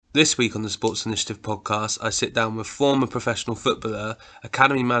This week on the Sports Initiative podcast, I sit down with former professional footballer,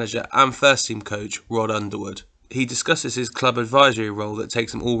 academy manager, and first team coach Rod Underwood. He discusses his club advisory role that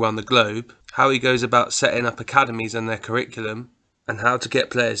takes him all around the globe, how he goes about setting up academies and their curriculum, and how to get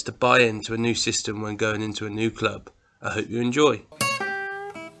players to buy into a new system when going into a new club. I hope you enjoy.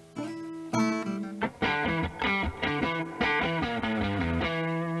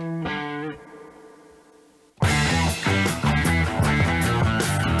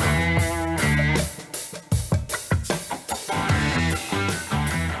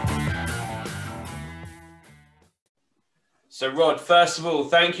 So, Rod, first of all,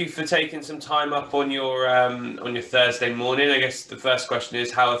 thank you for taking some time up on your Thursday morning. I guess the first question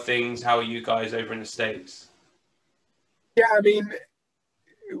is, how are things? How are you guys over in the States? Yeah, I mean,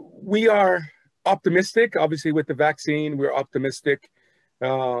 we are optimistic. Obviously, with the vaccine, we're optimistic.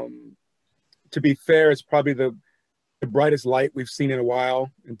 Um, to be fair, it's probably the brightest light we've seen in a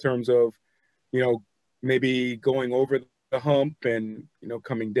while in terms of, you know, maybe going over the hump and,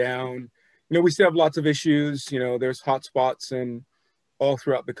 coming down. We still have lots of issues. There's hot spots and all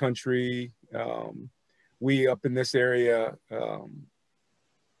throughout the country. We up in this area,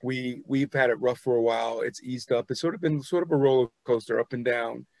 we've had it rough for a while. It's eased up. It's sort of been sort of a roller coaster, up and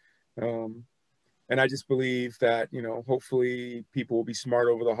down. Um, and I just believe that hopefully people will be smart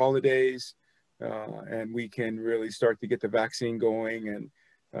over the holidays, and we can really start to get the vaccine going,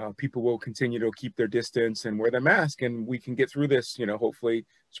 and people will continue to keep their distance and wear their mask, and we can get through this. Hopefully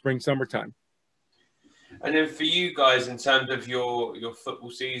spring, summertime. And then for you guys, in terms of your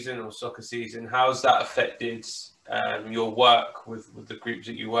football season or soccer season, how's that affected your work with the groups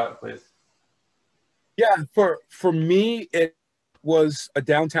that you work with? Yeah, for me, it was a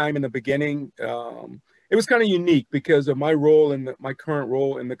downtime in the beginning. It was kind of unique because of my role in my current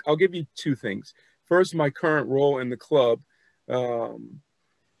role in the. I'll give you two things. First, my current role in the club. Um,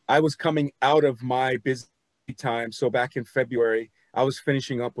 I was coming out of my busy time. So back in February, I was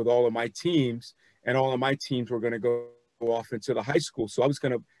finishing up with all of my teams, and all of my teams were going to go off into the high school. So I was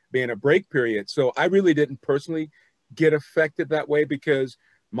going to be in a break period. So I really didn't personally get affected that way because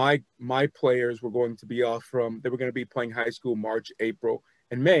my players were going to be off they were going to be playing high school March, April,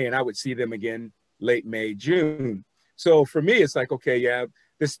 and May, and I would see them again late May, June. So for me, it's like, okay, yeah,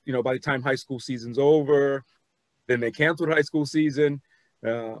 this, by the time high school season's over, then they canceled high school season.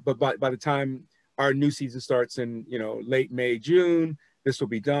 But by the time our new season starts in, late May, June, this will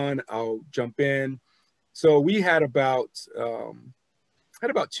be done. I'll jump in. So we had about 2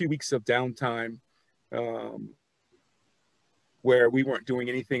 weeks of downtime, where we weren't doing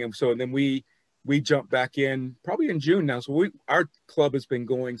anything. And then we jumped back in probably in June now. So our club has been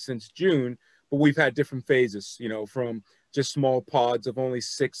going since June, but we've had different phases, from just small pods of only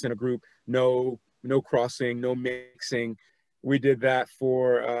 6 in a group, no crossing, no mixing. We did that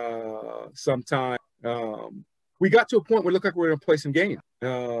for some time. We got to a point where it looked like we were going to play some games.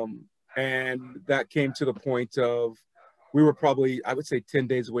 And that came to the point of we were probably, I would say, 10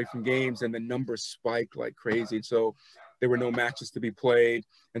 days away from games, and the numbers spiked like crazy. So there were no matches to be played.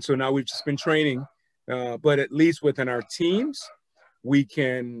 And so now we've just been training. But at least within our teams, we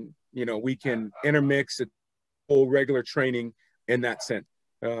can intermix a whole regular training in that sense.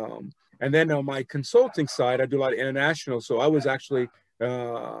 And then on my consulting side, I do a lot of international. So I was actually,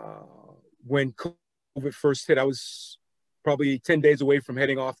 when COVID first hit, I was probably 10 days away from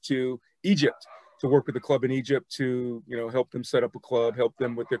heading off to Egypt to work with the club in Egypt to, help them set up a club, help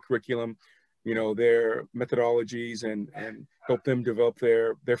them with their curriculum, their methodologies, and help them develop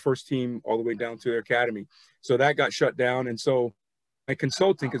their first team all the way down to their academy. So that got shut down. And so my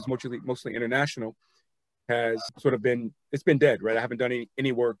consulting, because mostly international, has sort of been dead, right? I haven't done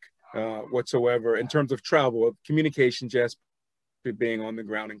any work whatsoever in terms of travel, of communication, just being on the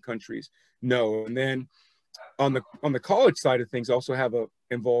ground in countries. No. And then on the college side of things, I also have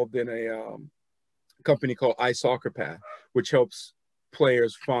involved in a company called iSoccer Path, which helps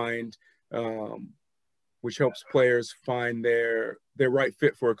players find their right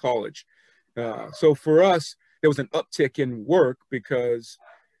fit for a college. So for us, there was an uptick in work because,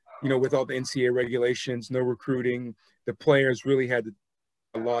 with all the NCAA regulations, no recruiting, the players really had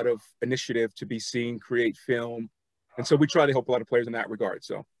a lot of initiative to be seen, create film. And so we try to help a lot of players in that regard.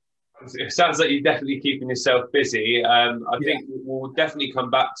 So it sounds like you're definitely keeping yourself busy. I yeah. think we'll definitely come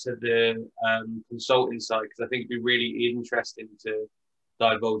back to the consulting side, because I think it'd be really interesting to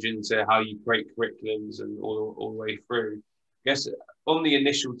divulge into how you create curriculums and all the way through. I guess on the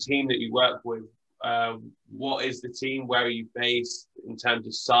initial team that you work with, what is the team? Where are you based in terms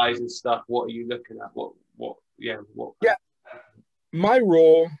of size and stuff? What are you looking at? Yeah. My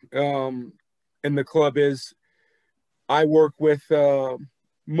role in the club is I work with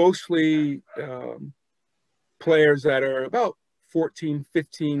mostly players that are about 14,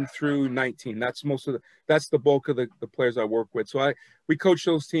 15 through 19. That's the bulk of the players I work with. So we coach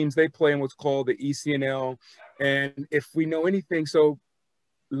those teams. They play in what's called the ECNL. And if we know anything, so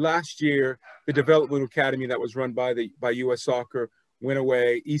last year, the development academy that was run by U.S. Soccer went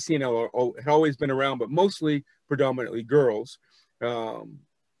away. ECNL had always been around, but mostly predominantly girls. And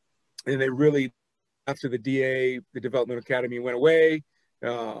they really, after the the development academy went away,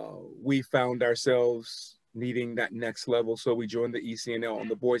 we found ourselves needing that next level. So we joined the ECNL on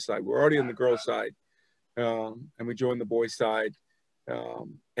the boys side. We're already on the girls side, and we joined the boys side.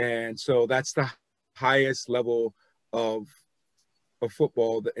 And so that's the highest level of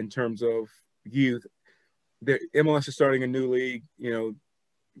football in terms of youth. The MLS is starting a new league, the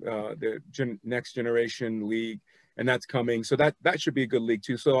next generation league, and that's coming. So that should be a good league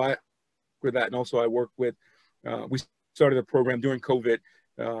too. So I with that, and also I work with. We started a program during COVID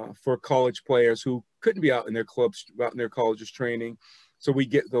for college players who couldn't be out in their clubs, out in their colleges training. So we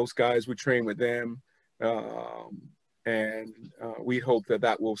get those guys, we train with them, and we hope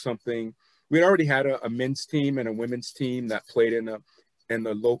that will something. We already had a men's team and a women's team that played in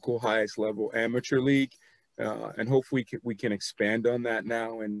the local highest level amateur league, and hopefully we can expand on that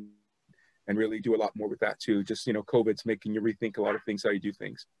now and really do a lot more with that too. Just COVID's making you rethink a lot of things, how you do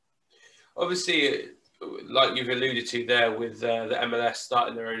things. Obviously, like you've alluded to there with the MLS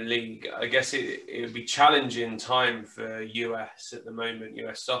starting their own league, I guess it would be challenging time for US at the moment,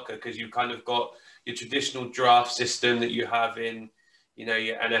 US soccer, because you've kind of got your traditional draft system that you have in,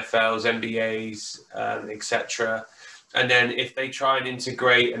 your NFLs, NBAs, etc. And then if they try and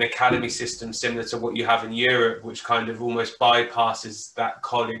integrate an academy system similar to what you have in Europe, which kind of almost bypasses that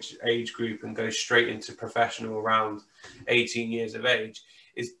college age group and goes straight into professional around 18 years of age,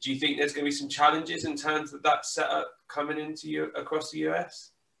 do you think there's going to be some challenges in terms of that setup coming into you across the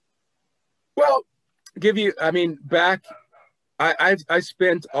US? Well, I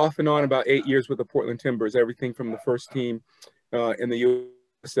spent off and on about 8 years with the Portland Timbers, everything from the first team in the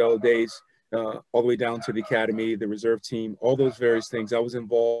USL days all the way down to the academy, the reserve team, all those various things. I was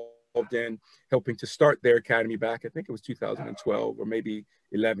involved in helping to start their academy back. I think it was 2012 or maybe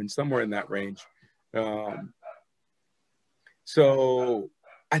 11, somewhere in that range. So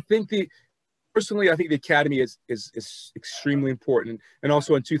I think personally, I think the academy is extremely important. And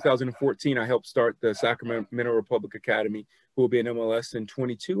also in 2014, I helped start the Sacramento Republic Academy, who will be in MLS in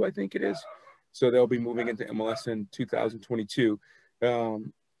 22, I think it is. So they'll be moving into MLS in 2022.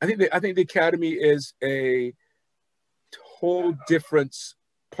 I think the academy is a whole different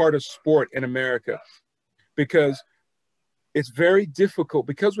part of sport in America, because it's very difficult,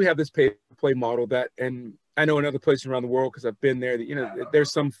 because we have this pay-to-play model that, and I know in other places around the world, because I've been there,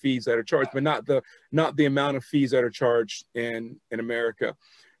 there's some fees that are charged, but not the amount of fees that are charged in America.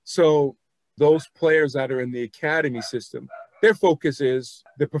 So those players that are in the academy system, their focus is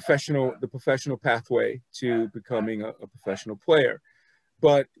the professional pathway to becoming a professional player.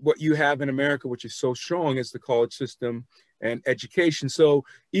 But what you have in America, which is so strong, is the college system and education. So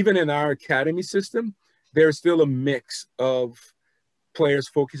even in our academy system, there's still a mix of players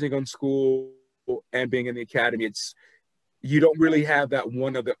focusing on school and being in the academy. You don't really have that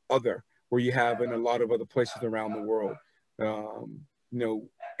one or the other where you have in a lot of other places around the world.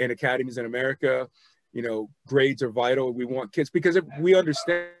 In academies in America, grades are vital. We want kids, because we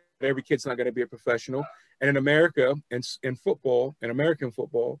understand that every kid's not going to be a professional. And in America, and in football, in American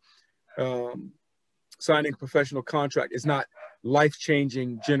football, signing a professional contract is not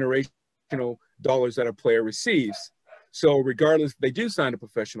life-changing generational dollars that a player receives. So regardless if they do sign a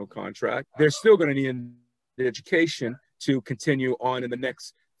professional contract, they're still going to need the education to continue on in the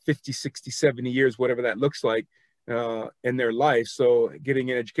next 50, 60, 70 years, whatever that looks like in their life. So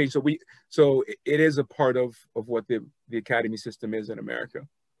getting an education. So it is a part of what the academy system is in America.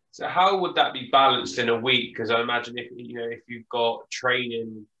 So how would that be balanced in a week? Because I imagine if you've got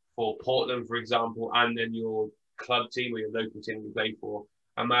training for Portland, for example, and then your club team or your local team you play for,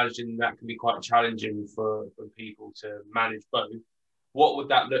 I imagine that can be quite challenging for people to manage both. What would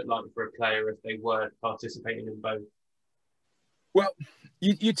that look like for a player if they were participating in both? Well,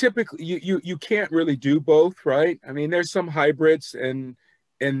 you typically you can't really do both, right? I mean, there's some hybrids and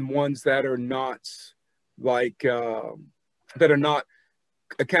ones that are not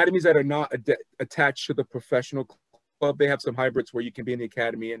academies that are not attached to the professional club. They have some hybrids where you can be in the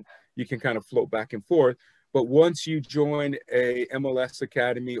academy and you can kind of float back and forth. But once you join a MLS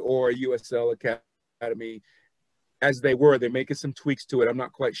academy or a USL academy, as they're making some tweaks to it. I'm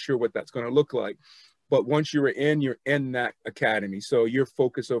not quite sure what that's going to look like. But once you're in that academy. So your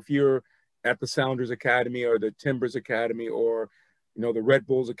focus, so if you're at the Sounders Academy or the Timbers Academy or the Red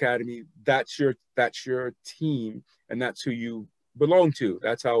Bulls Academy, that's your team, and that's who you belong to.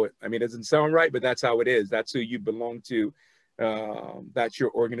 That's how it, I mean, it doesn't sound right, but that's how it is. That's who you belong to. That's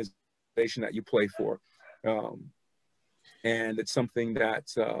your organization that you play for. And it's something that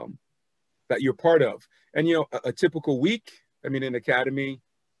you're part of. And, a typical week, I mean, in academy,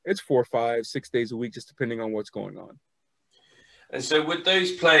 it's 4, 5, 6 days a week, just depending on what's going on. And so would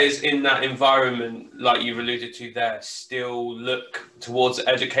those players in that environment, like you've alluded to there, still look towards the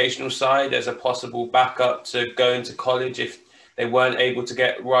educational side as a possible backup to going to college if they weren't able to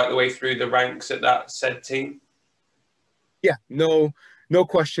get right the way through the ranks at that said team? Yeah, no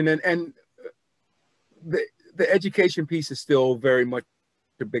question. And the education piece is still very much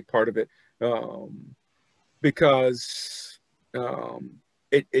a big part of it, because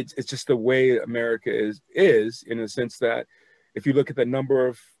it's just the way America is in the sense that if you look at the number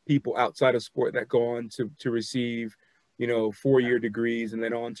of people outside of sport that go on to receive, 4-year degrees and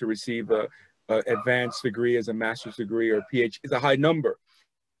then on to receive a advanced degree as a master's degree or a PhD, is a high number.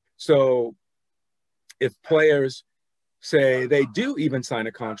 So if players say they do even sign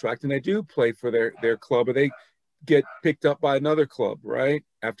a contract and they do play for their club, or they get picked up by another club, right,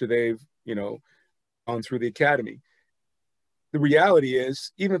 after they've, gone through the academy, the reality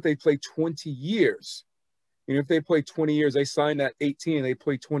is, even if they play 20 years, if they play 20 years, they signed at 18 and they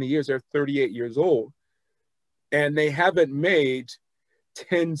play 20 years, they're 38 years old. And they haven't made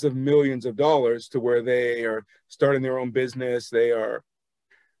tens of millions of dollars to where they are starting their own business. They are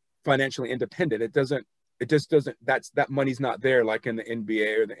financially independent. It just doesn't, that money's not there like in the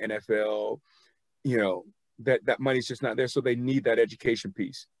NBA or the NFL, that money's just not there. So they need that education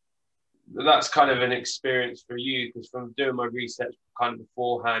piece. That's kind of an experience for you, because from doing my research kind of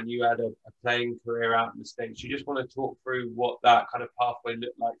beforehand, you had a playing career out in the States. You just want to talk through what that kind of pathway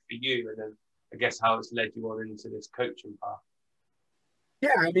looked like for you, and then I guess how it's led you on into this coaching path.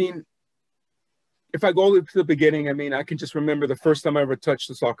 Yeah, I mean, if I go to the beginning, I mean, I can just remember the first time I ever touched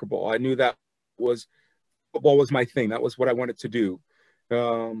the soccer ball. I knew that football was my thing. That was what I wanted to do.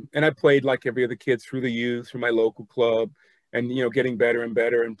 And I played like every other kid through the youth, through my local club, and, getting better and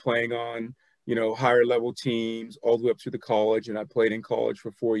better and playing on, higher level teams all the way up through the college. And I played in college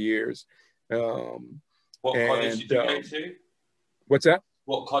for 4 years. What college did you go to? What's that?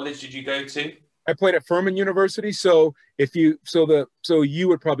 What college did you go to? I played at Furman University. So you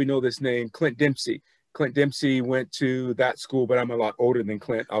would probably know this name, Clint Dempsey. Clint Dempsey went to that school, but I'm a lot older than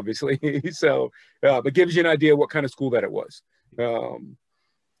Clint, obviously. So, but gives you an idea what kind of school that it was.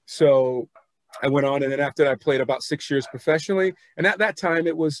 So I went on, and then after that, I played about 6 years professionally. And at that time,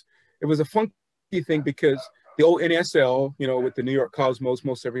 it was a funky thing because the old NSL, with the New York Cosmos,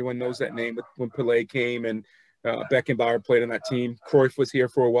 most everyone knows that name. When Pelé came and Beckenbauer played on that team, Cruyff was here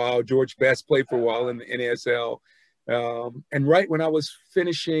for a while, George Best played for a while in the NSL. And right when I was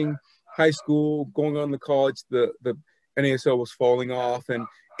finishing high school, going on to college, the NASL was falling off, and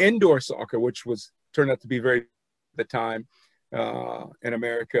indoor soccer, which turned out to be very at the time in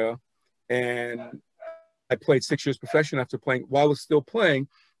America. And I played 6 years professional after playing. While I was still playing,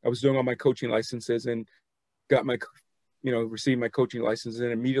 I was doing all my coaching licenses and got received my coaching license.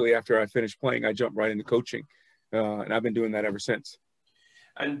 And immediately after I finished playing, I jumped right into coaching. And I've been doing that ever since.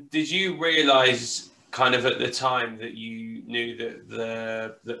 And did you realize kind of at the time that you knew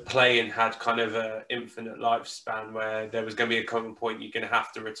that playing had kind of an infinite lifespan, where there was going to be a common point you're going to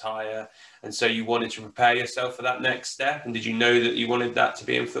have to retire, and so you wanted to prepare yourself for that next step? And did you know that you wanted that to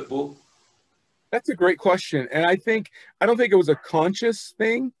be in football? That's a great question. And I don't think it was a conscious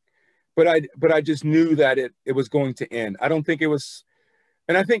thing, but I just knew that it was going to end. I don't think it was,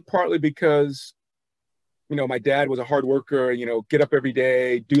 and I think partly because, my dad was a hard worker, get up every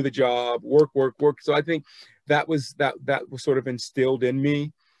day, do the job, work. So I think that was sort of instilled in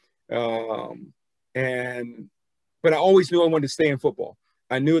me. But I always knew I wanted to stay in football.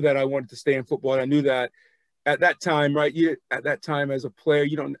 I knew that I wanted to stay in football. And I knew that at that time, right, at that time as a player,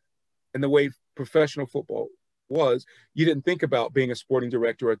 and the way professional football was, you didn't think about being a sporting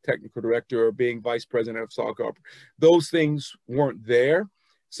director or a technical director or being vice president of soccer. Those things weren't there.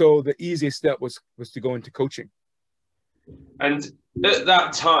 So the easiest step was to go into coaching. And at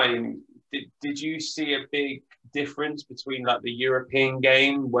that time, did you see a big difference between like the European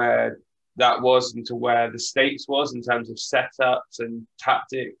game, where that was, and to where the States was in terms of setups and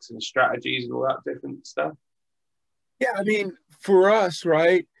tactics and strategies and all that different stuff? Yeah, I mean, for us,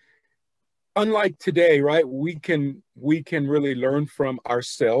 right, unlike today, right, we can really learn from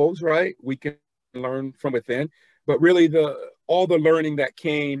ourselves, right? We can learn from within, but really all the learning that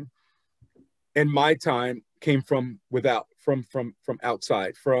came in my time came from from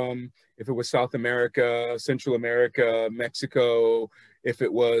outside, from if it was South America, Central America, Mexico, if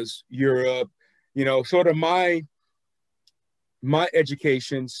it was Europe, sort of my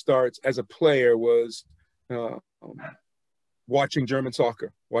education starts as a player was uh, watching German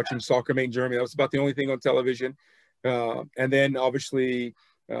soccer, watching soccer made in Germany. That was about the only thing on television. And then obviously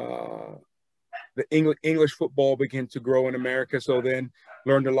the English football began to grow in America. So then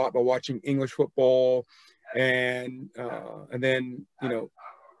learned a lot by watching English football, and then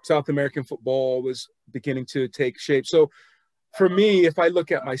South American football was beginning to take shape. So for me, if I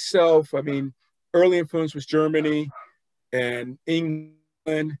look at myself, I mean, early influence was Germany and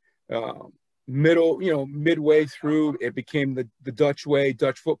England. Midway through, it became the Dutch way,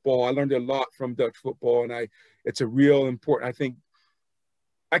 Dutch football. I learned a lot from Dutch football, and it's a real important. I think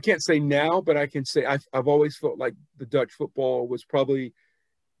I can't say now, but I can say I've always felt like the Dutch football was probably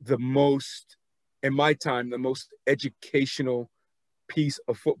the most, in my time, the most educational piece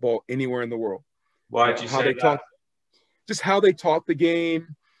of football anywhere in the world. Why did you How say they that? just how they taught the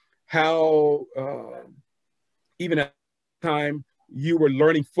game, how even at the time you were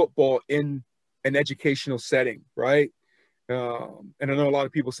learning football in an educational setting, right? And I know a lot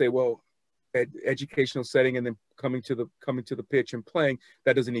of people say, well, educational setting and then coming to the pitch and playing,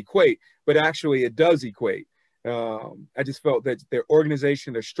 that doesn't equate, but actually it does equate. I just felt that their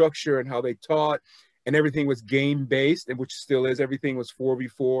organization, their structure, and how they taught, and everything was game based, and which still is. Everything was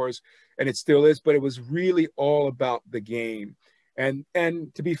 4v4s, and it still is. But it was really all about the game. And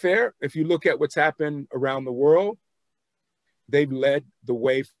to be fair, if you look at what's happened around the world, they've led the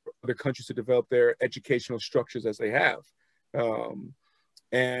way for other countries to develop their educational structures as they have.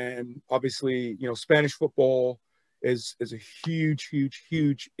 And obviously, Spanish football is a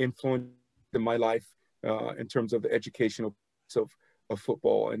huge influence in my life in terms of the educational of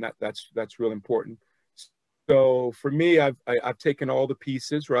football, and that's real important. So for me, I've taken all the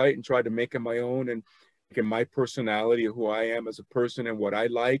pieces, right, and tried to make them my own, and make my personality of who I am as a person and what I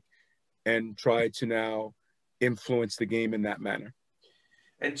like, and try to now influence the game in that manner.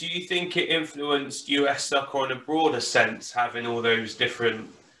 And do you think it influenced US soccer in a broader sense, having all those different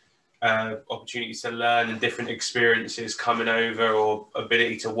opportunities to learn and different experiences coming over, or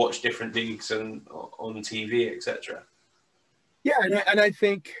ability to watch different leagues and on TV, etc.? Yeah, and I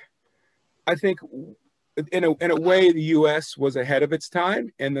think in a way the U.S. was ahead of its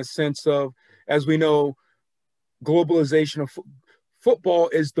time in the sense of, as we know, globalization of football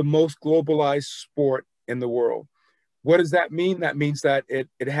is the most globalized sport in the world. What does that mean? That means that it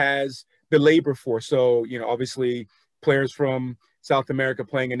has the labor force. So, obviously players from South America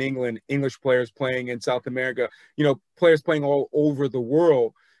playing in England, English players playing in South America, players playing all over the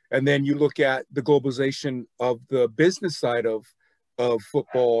world. And then you look at the globalization of the business side of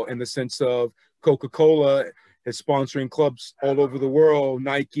football, in the sense of Coca-Cola is sponsoring clubs all over the world,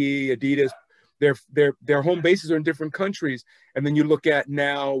 Nike, Adidas, their home bases are in different countries. And then you look at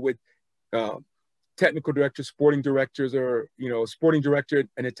now with technical directors, sporting directors, or sporting director,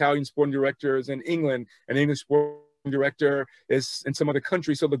 an Italian sporting director is in England, an English sporting director is in some other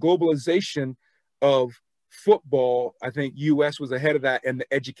country. So the globalization of football, I think US was ahead of that, and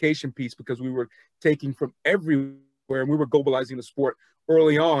the education piece, because we were taking from everywhere and we were globalizing the sport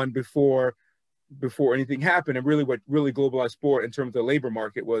early on before anything happened. And really what really globalized sport in terms of the labor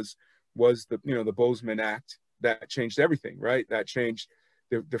market was the Bozeman Act that changed everything, right? That changed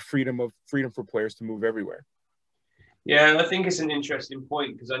the freedom for players to move everywhere. Yeah, I think it's an interesting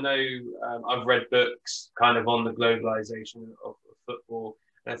point, because I know I've read books kind of on the globalization of football.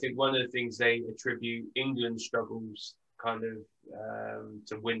 And I think one of the things they attribute England's struggles kind of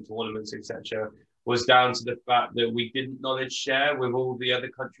to win tournaments, etc., was down to the fact that we didn't knowledge share with all the other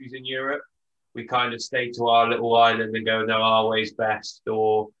countries in Europe. We kind of stayed to our little island and go, no, our way's best,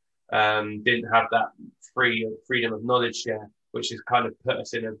 or didn't have that freedom of knowledge share, which has kind of put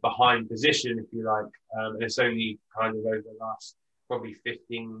us in a behind position, if you like. And it's only kind of over the last probably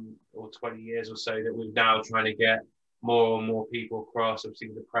 15 or 20 years or so that we're now trying to get more and more people across. Obviously,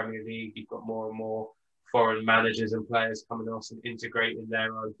 with the Premier League, you've got more and more foreign managers and players coming across and integrating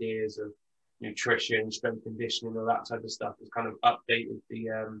their ideas of nutrition, strength conditioning, all that type of stuff. Has kind of updated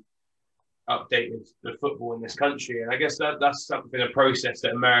the football in this country. And I guess that's something, a process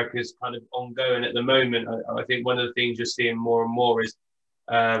that America's kind of ongoing at the moment. I think one of the things you're seeing more and more is,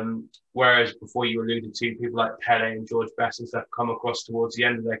 whereas before you alluded to people like Pele and George Best and stuff come across towards the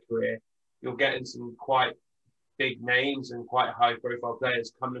end of their career, you're getting some quite big names and quite high profile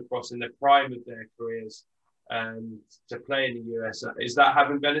players coming across in the prime of their careers to play in the US. Is that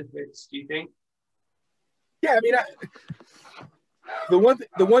having benefits, do you think? Yeah, I mean,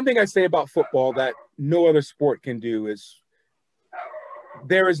 the one thing I say about football that no other sport can do is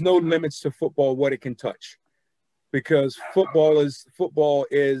there is no limits to football, what it can touch, because football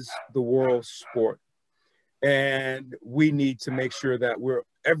is the world sport. And we need to make sure that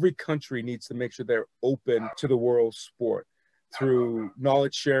every country needs to make sure they're open to the world sport through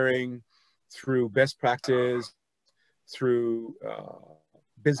knowledge sharing, through best practice, through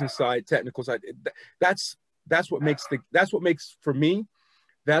business side, technical side. That's what makes for me,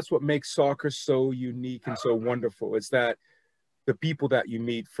 that's what makes soccer so unique and so wonderful. It's that the people that you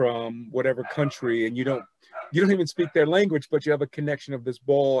meet from whatever country, and you don't even speak their language, but you have a connection of this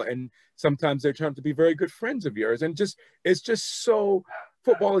ball, and sometimes they're trying to be very good friends of yours. And it's just so,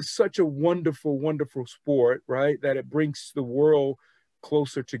 football is such a wonderful, wonderful sport, right? That it brings the world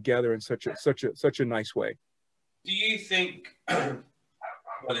closer together in such a nice way. Do you think,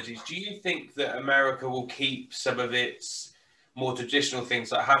 apologies, do you think that America will keep some of its more traditional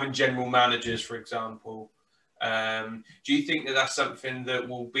things, like having general managers, for example? Do you think that that's something that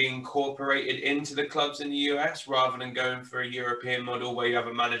will be incorporated into the clubs in the US rather than going for a European model where you have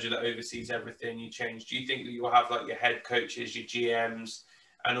a manager that oversees everything you change? Do you think that you'll have like your head coaches, your GMs,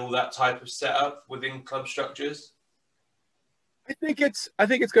 and all that type of setup within club structures? I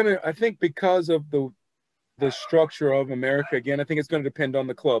think because of the structure of America, again, I think it's going to depend on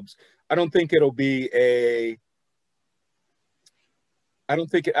the clubs. I don't think it'll be I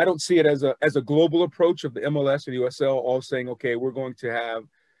don't see it as a global approach of the MLS or the USL all saying, okay, we're going to have,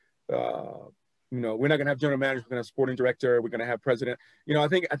 we're not going to have general manager, we're going to have sporting director, we're going to have president. I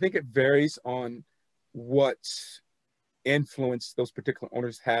think it varies on what influence those particular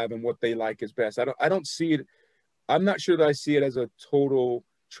owners have and what they like is best. I don't see it. I'm not sure that I see it as a total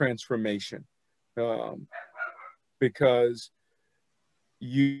transformation, because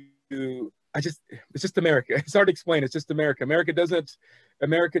it's just America. It's hard to explain. It's just America. America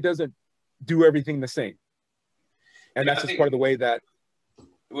doesn't do everything the same. And that's just part of the way that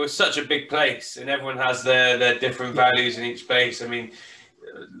we're such a big place, and everyone has their different values in each place. I mean,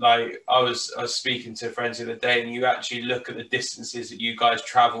 like I was speaking to friends the other day, and you actually look at the distances that you guys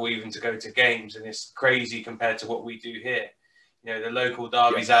travel even to go to games, and it's crazy compared to what we do here. The local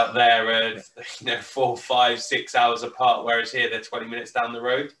derbies out there are 4, 5, 6 hours apart, whereas here they're 20 minutes down the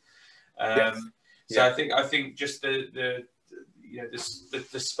road. So I think just the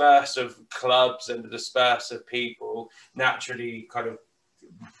disperse of clubs and the disperse of people naturally kind of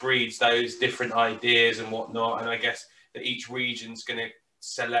breeds those different ideas and whatnot. And I guess that each region's going to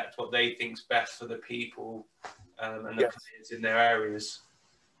select what they think's best for the people and the players in their areas.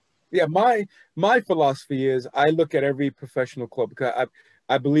 Yeah, my philosophy is I look at every professional club because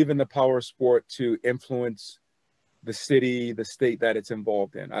I believe in the power of sport to influence the city, the state that it's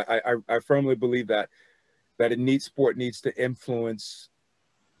involved in. I firmly believe that sport needs to influence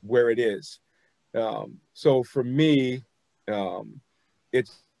where it is. So for me,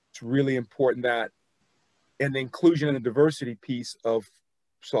 it's really important that in the inclusion and the diversity piece of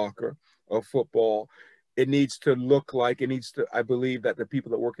soccer, of football, it needs to look like, I believe that the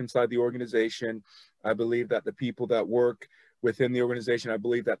people that work inside the organization, I believe that the people that work within the organization, I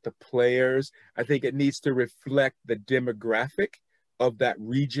believe that the players, I think it needs to reflect the demographic of that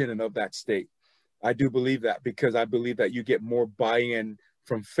region and of that state. I do believe that, because I believe that you get more buy-in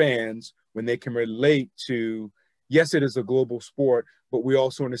from fans when they can relate to, yes, it is a global sport, but we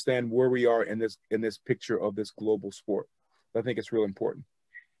also understand where we are in this picture of this global sport. I think it's real important.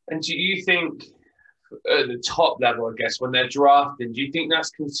 And do you think at the top level, I guess, when they're drafting, do you think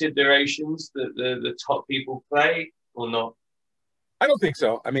that's considerations that the top people play or not? I don't think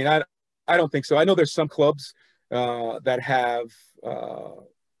so. I mean, I don't think so. I know there's some clubs that have,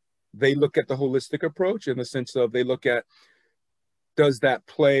 they look at the holistic approach in the sense of they look at, does that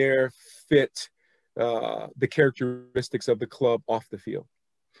player fit the characteristics of the club off the field?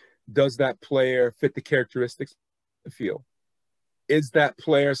 Does that player fit the characteristics of the field? Is that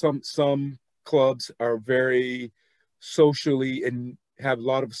player, some clubs are very socially and have a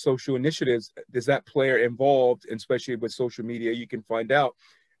lot of social initiatives. Is that player involved, and especially with social media, you can find out,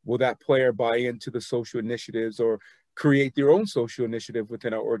 will that player buy into the social initiatives or create their own social initiative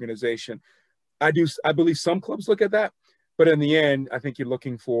within our organization? I believe some clubs look at that, but in the end, I think you're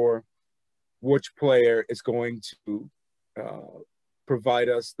looking for which player is going to provide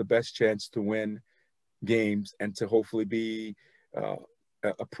us the best chance to win games and to hopefully be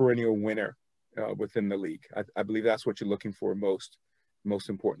a perennial winner within the league. I believe that's what you're looking for most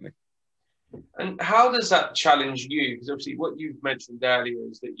importantly. And how does that challenge you? Because obviously what you've mentioned earlier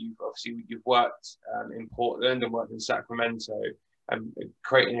is that you've worked in Portland and worked in Sacramento and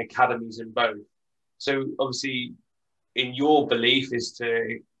creating academies in both. So obviously in your belief is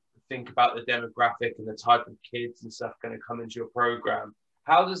to think about the demographic and the type of kids and stuff going to come into your program.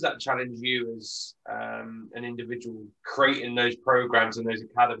 How does that challenge you as an individual creating those programs and those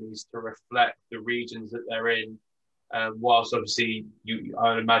academies to reflect the regions that they're in? Whilst obviously,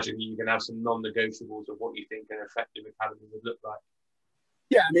 I would imagine you can have some non-negotiables of what you think an effective academy would look like.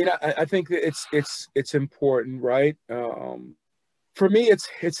 Yeah, I mean, I think that it's important, right? For me, it's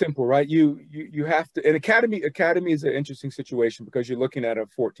simple, right? You have to, an academy is an interesting situation because you're looking at a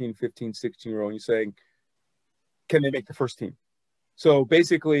 14, 15, 16-year-old and you're saying, can they make the first team? So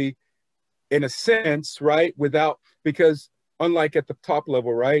basically, in a sense, right, because unlike at the top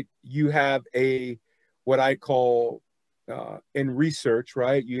level, right, you have what I call in research,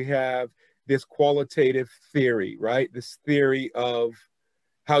 right, you have this qualitative theory, right, this theory of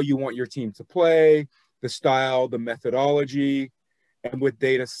how you want your team to play, the style, the methodology. And with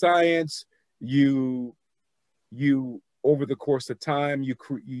data science, you over the course of time, you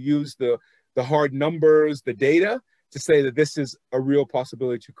use the hard numbers, the data to say that this is a real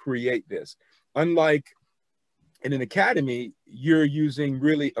possibility to create this. Unlike in an academy, you're using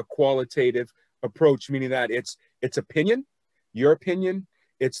really a qualitative approach, meaning that it's opinion, your opinion,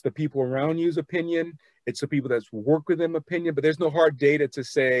 it's the people around you's opinion, it's the people that's work with them opinion, but there's no hard data to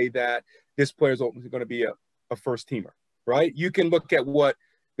say that this player is ultimately going to be a first teamer, right? You can look at what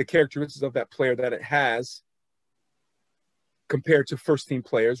the characteristics of that player that it has compared to first team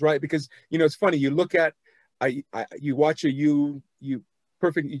players, right? Because, it's funny, you look at, you watch you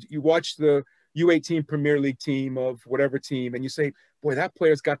watch the U18 Premier League team of whatever team, and you say, boy, that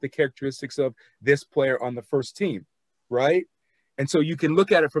player's got the characteristics of this player on the first team, right? And so you can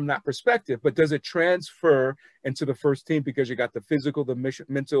look at it from that perspective, but does it transfer into the first team because you got the physical, the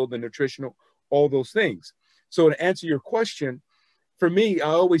mental, the nutritional, all those things? So to answer your question, for me, I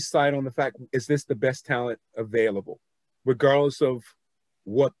always side on the fact, is this the best talent available? Regardless of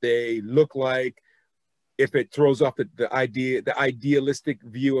what they look like, if it throws off the idealistic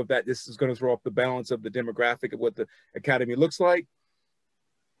view of that, this is going to throw off the balance of the demographic of what the academy looks like.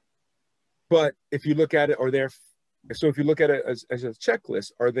 But if you look at it, if you look at it as a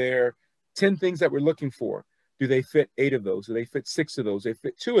checklist, are there 10 things that we're looking for? Do they fit 8 of those? Do they fit 6 of those? They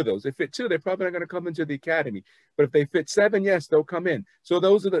fit 2 of those. They fit 2, they're probably not going to come into the academy. But if they fit 7, yes, they'll come in. So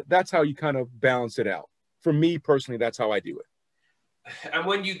that's how you kind of balance it out. For me personally, that's how I do it. And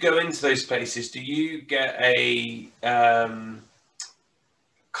when you go into those places, do you get a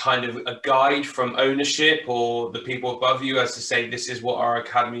kind of a guide from ownership or the people above you as to say, this is what our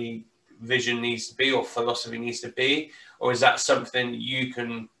academy vision needs to be or philosophy needs to be? Or is that something you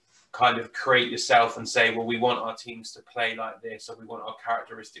can kind of create yourself and say, well, we want our teams to play like this, or we want our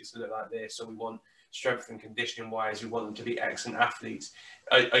characteristics to look like this, or we want strength and conditioning wise, we want them to be excellent athletes?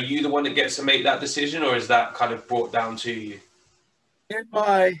 Are you the one that gets to make that decision, or is that kind of brought down to you?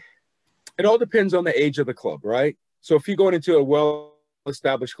 It all depends on the age of the club, right? So if you're going into a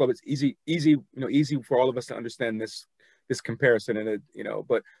well-established club, it's easy for all of us to understand this comparison. And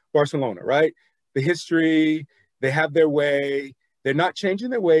but Barcelona, right? The history, they have their way. They're not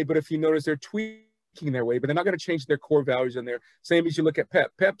changing their way, but if you notice, they're tweaking their way, but they're not going to change their core values. And they're same as you look at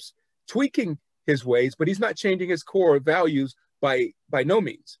Pep. Pep's tweaking his ways, but he's not changing his core values by no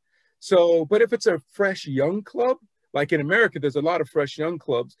means. So, but if it's a fresh young club, like in America, there's a lot of fresh young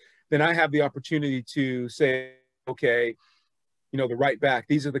clubs, then I have the opportunity to say, okay, the right back,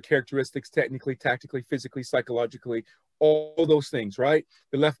 these are the characteristics technically, tactically, physically, psychologically, all those things, right?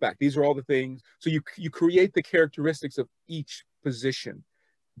 The left back, these are all the things. So you create the characteristics of each position,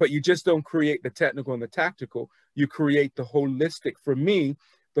 but you just don't create the technical and the tactical. You create the holistic, for me,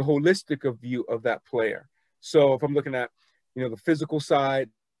 the holistic view of that player. So if I'm looking at, the physical side,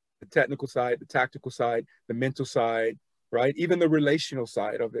 the technical side, the tactical side, the mental side, right? Even the relational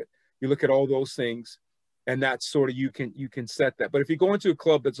side of it. You look at all those things, and that's sort of, you can set that. But if you go into a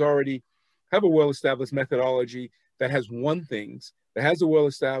club that's already have a well-established methodology, that has things, that has a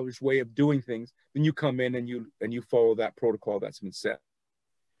well-established way of doing things, then you come in and you follow that protocol that's been set.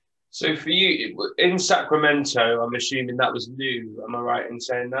 So for you, in Sacramento, I'm assuming that was new. Am I right in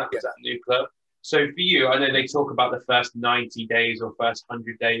saying that? Yes. Was that a new club? So for you, I know they talk about the first 90 days or first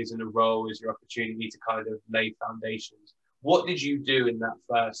 100 days in a role as your opportunity to kind of lay foundations. What did you do in that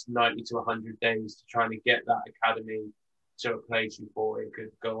first 90 to 100 days to try and get that academy to a place you thought it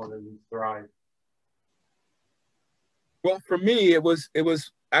could go on and thrive? Well, for me, it was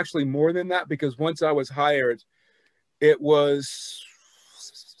actually more than that, because once I was hired, it was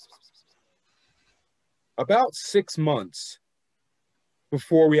about 6 months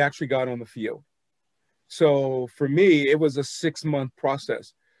before we actually got on the field. So for me, it was a 6-month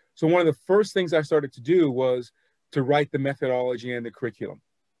process. So one of the first things I started to do was to write the methodology and the curriculum.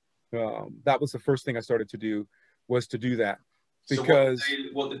 That was the first thing I started to do, was to do that. So because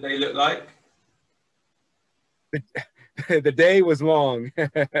what did they look like? the, the day was long.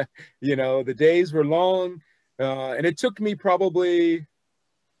 The days were long, and it took me probably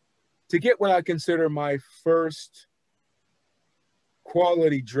to get what I consider my first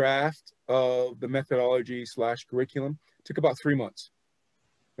quality draft of the methodology / curriculum. It took about 3 months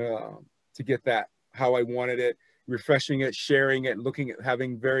to get that how I wanted it, refreshing it, sharing it, looking at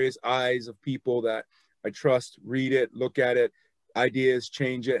having various eyes of people that I trust, read it, look at it, ideas,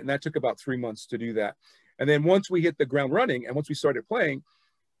 change it. And that took about 3 months to do that. And then once we hit the ground running and once we started playing,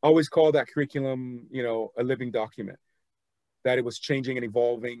 I always call that curriculum, a living document, that it was changing and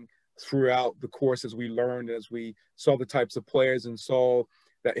evolving throughout the course as we learned, as we saw the types of players and saw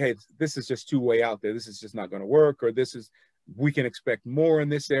that, hey, this is just too way out there. This is just not going to work, or we can expect more in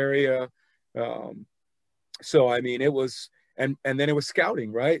this area. So, I mean, it was, and then it was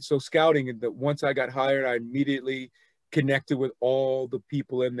scouting, right? So scouting, that once I got hired, I immediately connected with all the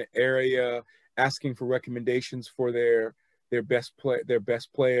people in the area, asking for recommendations for their best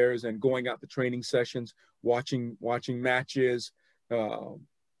players, and going out to training sessions, watching matches,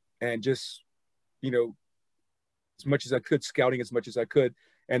 and just, as much as I could, scouting as much as I could,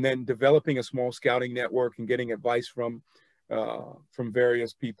 and then developing a small scouting network and getting advice from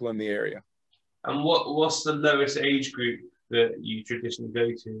various people in the area. And what's the lowest age group that you traditionally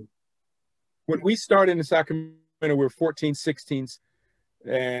go to? When we started in Sacramento, we were 14s, 16s,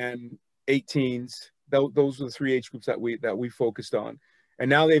 and 18s. Those are the three age groups that we focused on. And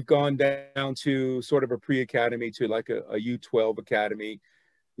now they've gone down to sort of a pre-academy, to like a U12 academy.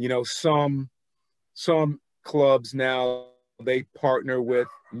 Some clubs now, they partner with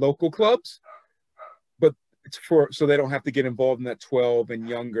local clubs, but it's so they don't have to get involved in that 12 and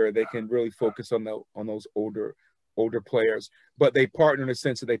younger. They can really focus on those older players. But they partner in a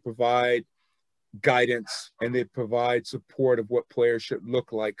sense that they provide guidance and they provide support of what players should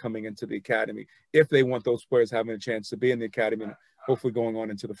look like coming into the academy, if they want those players having a chance to be in the academy and hopefully going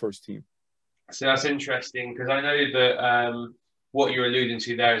on into the first team. So that's interesting, because I know that what you're alluding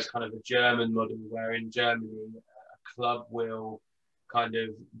to there is kind of a German model, where in Germany a club will kind of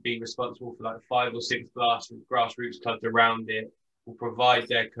be responsible for like 5 or 6 grassroots clubs around it, will provide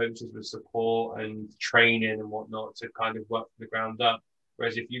their coaches with support and training and whatnot to kind of work from the ground up.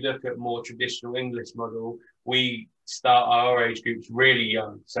 Whereas if you look at more traditional English model, we start our age groups really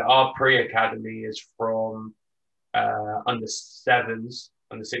young. So our pre-academy is from under 7s,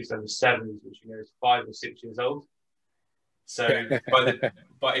 under 6, under 7s, which is 5 or 6 years old. So,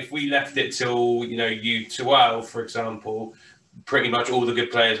 but if we left it till U12, for example, pretty much all the good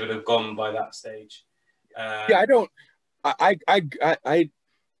players would have gone by that stage. I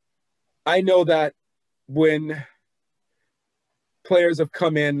know that when players have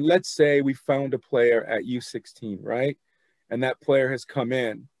come in, let's say we found a player at U16, right? And that player has come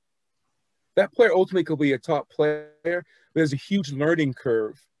in. That player ultimately could be a top player. There's a huge learning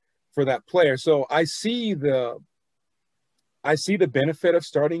curve for that player. So I see the benefit of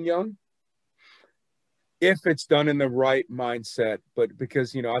starting young if it's done in the right mindset. But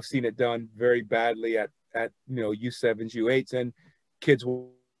because, I've seen it done very badly at U7s, U8s, and kids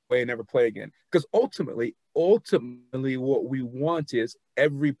will never play again. Because ultimately what we want is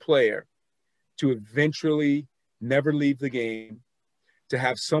every player to eventually never leave the game, to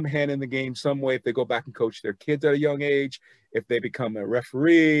have some hand in the game some way, if they go back and coach their kids at a young age, if they become a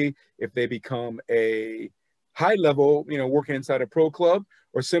referee, if they become a high level, working inside a pro club,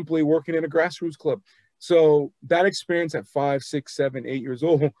 or simply working in a grassroots club. So that experience at 5, 6, 7, 8 years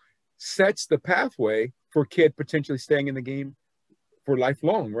old sets the pathway for a kid potentially staying in the game for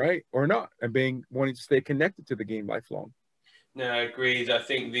lifelong, right? Or not, and wanting to stay connected to the game lifelong. No, agreed. I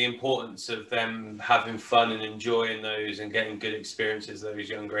think the importance of them having fun and enjoying those and getting good experiences at those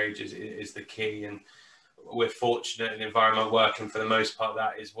younger ages is the key. And we're fortunate in the environment working, for the most part,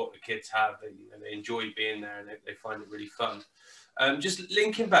 that is what the kids have. They enjoy being there, and they find it really fun. Just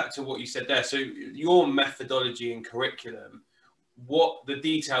linking back to what you said there, so your methodology and curriculum, what the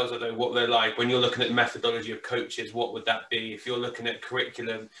details are, though, what they're like when you're looking at methodology of coaches, what would that be? If you're looking at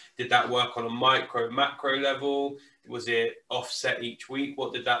curriculum, did that work on a macro level? Was it offset each week?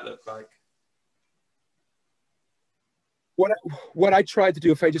 What did that look like? What I tried to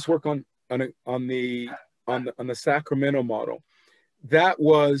do, if I just work on the Sacramento model, that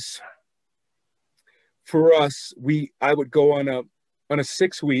was for us. I would go on a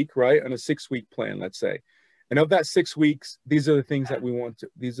 6-week, right, on a 6-week plan, let's say. And of that 6 weeks, these are the things that we want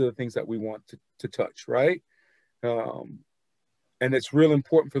to touch, right? And it's real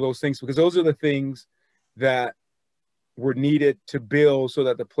important for those things, because those are the things that were needed to build so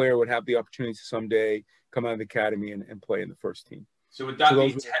that the player would have the opportunity to someday come out of the academy and play in the first team. So would that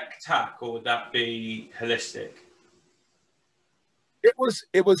be tech-tac or would that be holistic? It was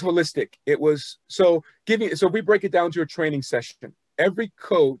holistic. It was so we break it down to a training session. Every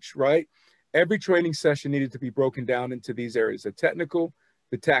coach, right? Every training session needed to be broken down into these areas: the technical,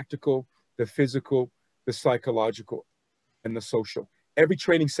 the tactical, the physical, the psychological, and the social. Every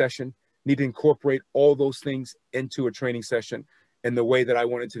training session needed to incorporate all those things into a training session in the way that I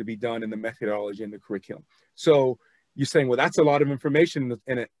wanted it to be done in the methodology and the curriculum. So you're saying, well, that's a lot of information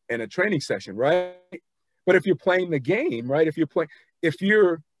in a training session, right? But if you're playing the game, right? If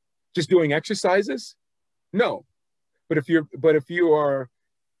you're just doing exercises, no. But if you are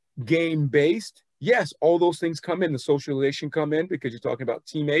game based, yes, all those things come in. The socialization come in because you're talking about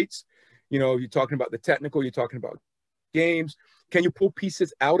teammates. You're talking about the technical. You're talking about games. Can you pull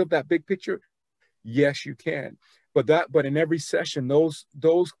pieces out of that big picture? Yes, you can. But in every session, those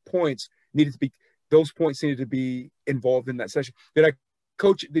points needed to be involved in that session.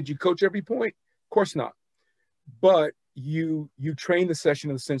 Did you coach every point? Of course not. But you train the session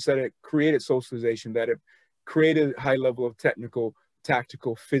in the sense that it created socialization, that it created a high level of technical,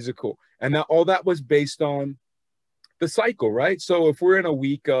 tactical, physical. And all that was based on the cycle, right? So if we're in a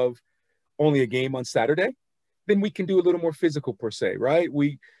week of only a game on Saturday, then we can do a little more physical per se, right?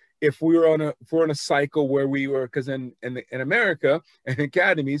 If we're on a cycle where we were, because in America and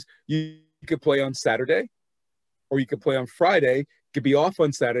academies, you could play on Saturday or you could play on Friday, you could be off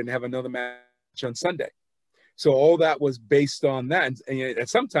on Saturday and have another match on Sunday. So all that was based on that. And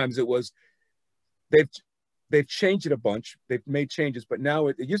sometimes it was, they've changed it a bunch. They've made changes, but now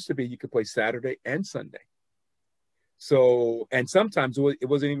it used to be you could play Saturday and Sunday. So, and sometimes it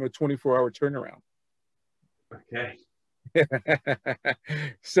wasn't even a 24-hour turnaround. Okay.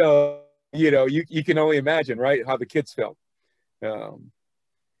 So, you can only imagine, right, how the kids felt.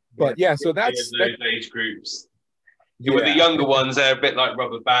 But yeah, so that's those age groups. Yeah. With the younger ones, they're a bit like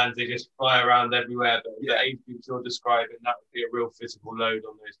rubber bands. They just fly around everywhere. But the age groups you're describing, that would be a real physical load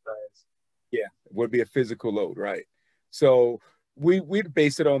on those players. Yeah, it would be a physical load, right? So we'd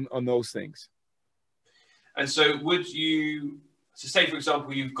base it on those things. And so say, for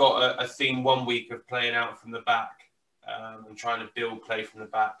example, you've got a theme 1 week of playing out from the back and trying to build play from the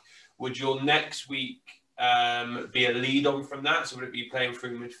back. Would your next week be a lead on from that? So would it be playing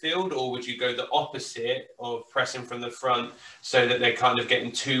through midfield, or would you go the opposite of pressing from the front so that they're kind of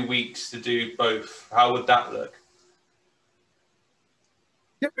getting 2 weeks to do both? How would that look?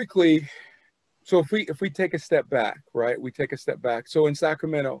 Typically, so if we take a step back, right? We take a step back. So in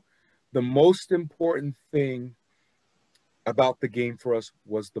Sacramento, the most important thing about the game for us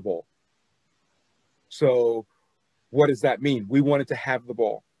was the ball. So what does that mean? We wanted to have the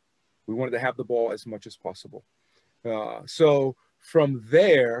ball. We wanted to have the ball as much as possible. So from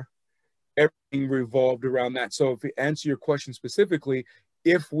there, everything revolved around that. So if we answer your question specifically,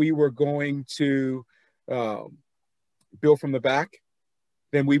 if we were going to build from the back,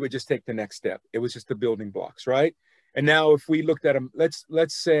 then we would just take the next step. It was just the building blocks, right? And now if we looked at them,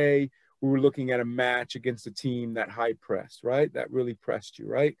 let's say we were looking at a match against a team that high pressed, right? That really pressed you,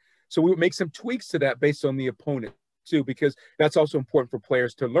 right? So we would make some tweaks to that based on the opponent too, because that's also important for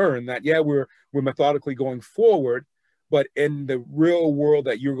players to learn that, yeah, we're methodically going forward, but in the real world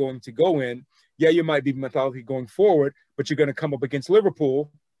that you're going to go in, yeah, you might be methodically going forward, but you're going to come up against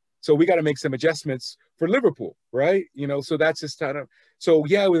Liverpool. So we got to make some adjustments for Liverpool, right? So that's just kind of, so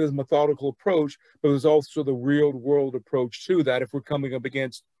yeah, with a methodical approach, but there's also the real world approach too, that if we're coming up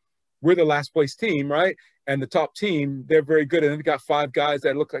against, we're the last place team, right? And the top team, they're very good. And they've got 5 guys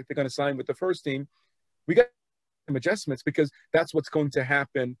that look like they're going to sign with the first team. We got some adjustments because that's what's going to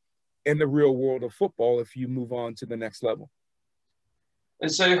happen in the real world of football if you move on to the next level.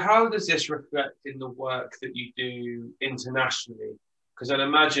 And so how does this reflect in the work that you do internationally? Because I'd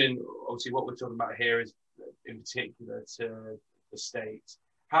imagine, obviously, what we're talking about here is in particular to the States.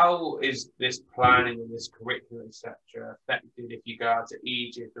 How is this planning and this curriculum, etc., affected if you go out to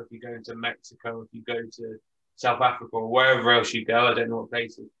Egypt, or if you go into Mexico, if you go to South Africa, or wherever else you go? I don't know what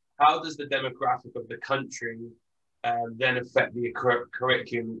places. How does the demographic of the country then affect the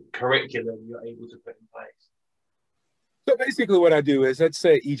curriculum you're able to put in place? So basically what I do is, let's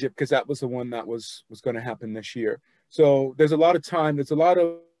say Egypt, because that was the one that was going to happen this year. So there's a lot of time, there's a lot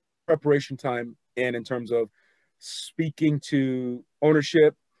of preparation time in terms of speaking to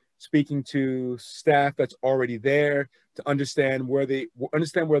ownership, speaking to staff that's already there to understand where they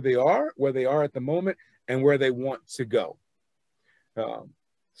are at the moment and where they want to go.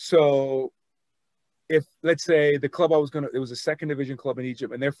 So if, let's say, the club it was a second division club in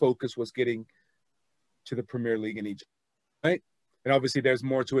Egypt, and their focus was getting to the Premier League in Egypt. right? And obviously there's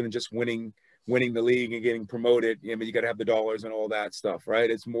more to it than just winning the league and getting promoted. I mean, you got to have the dollars and all that stuff, right?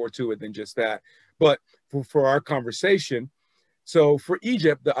 It's more to it than just that. But for our conversation, so for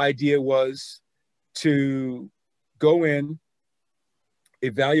Egypt, the idea was to go in,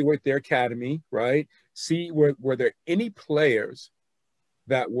 evaluate their academy, right? See were there any players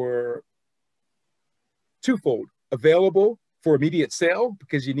that were twofold available for immediate sale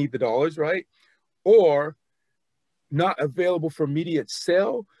because you need the dollars, right? Or not available for immediate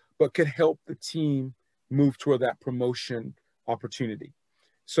sale, but could help the team move toward that promotion opportunity.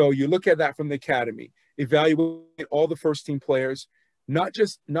 So you look at that from the academy, evaluate all the first team players, not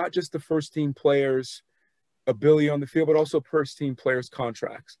just the first team players' ability on the field, but also first team players'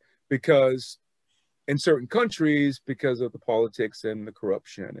 contracts. Because in certain countries, because of the politics and the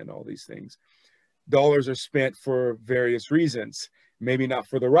corruption and all these things, dollars are spent for various reasons, maybe not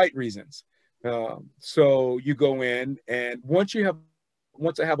for the right reasons. So you go in, and once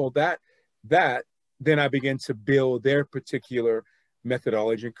I have all that, then I begin to build their particular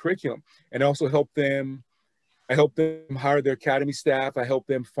methodology and curriculum, and also help them. I help them hire their academy staff. I help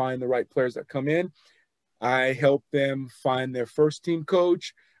them find the right players that come in. I help them find their first team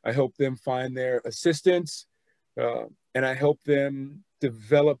coach. I help them find their assistants, and I help them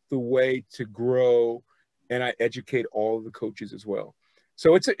develop the way to grow. And I educate all of the coaches as well.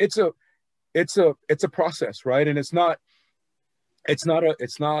 So it's a process, right? And it's not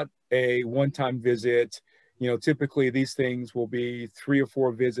a one-time visit. Typically these things will be 3 or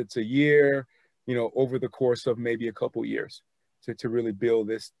 4 visits a year, over the course of maybe a couple years to really build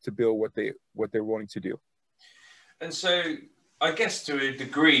what they're wanting to do. And so I guess to a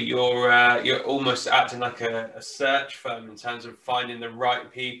degree, you're almost acting like a search firm in terms of finding the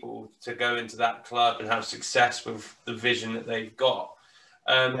right people to go into that club and have success with the vision that they've got.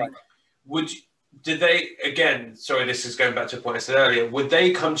 Right. Did they, again, sorry, this is going back to a point I said earlier, would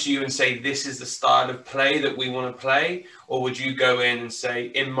they come to you and say, this is the style of play that we want to play? Or would you go in and say,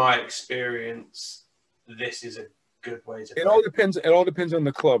 in my experience, this is a good way to play? It all depends on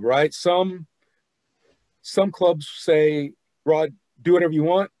the club, right? Some clubs say, Rod, do whatever you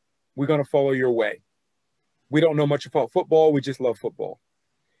want. We're going to follow your way. We don't know much about football. We just love football.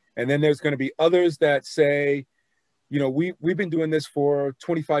 And then there's going to be others that say, we've been doing this for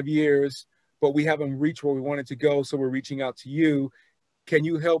 25 years, but we haven't reached where we wanted to go. So we're reaching out to you. Can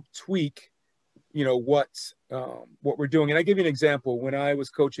you help tweak, what we're doing? And I give you an example. When I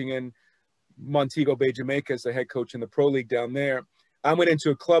was coaching in Montego Bay, Jamaica, as the head coach in the pro league down there, I went into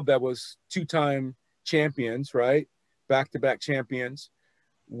a club that was 2-time champions, right? Back-to-back champions,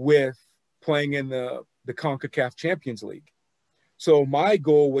 with playing in the CONCACAF Champions League. So my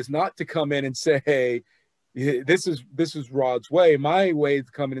goal was not to come in and say, hey, this is Rod's way. My way is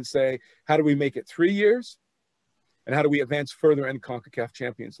to come in and say, how do we make it 3 years? And how do we advance further in CONCACAF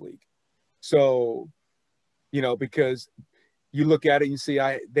Champions League? So, because you look at it and you see,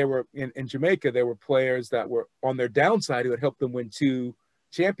 there were in Jamaica, there were players that were on their downside who had helped them win 2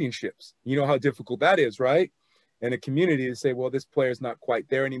 championships. You know how difficult that is, right? And a community to say, well, this player's not quite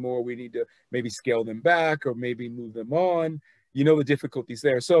there anymore. We need to maybe scale them back or maybe move them on. The difficulties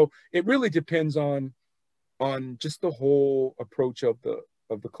there. So it really depends on just the whole approach of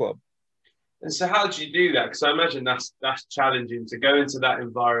the club. And so how do you do that? Because I imagine that's challenging to go into that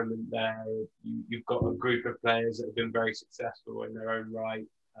environment there. You've got a group of players that have been very successful in their own right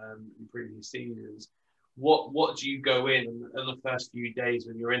in previous seasons. What do you go in the first few days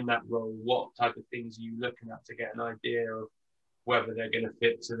when you're in that role? What type of things are you looking at to get an idea of whether they're going to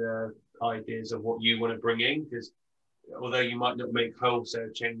fit to the ideas of what you want to bring in? Because although you might not make wholesale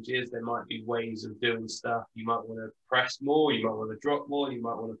changes, there might be ways of doing stuff. You might want to press more, you might want to drop more, you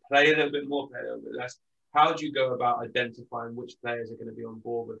might want to play a little bit more, play a little bit less. How do you go about identifying which players are going to be on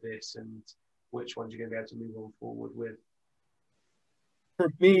board with this and which ones you're going to be able to move on forward with?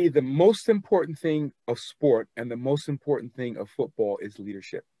 For me, the most important thing of sport and the most important thing of football is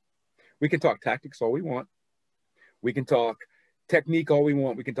leadership. We can talk tactics all we want. We can talk technique all we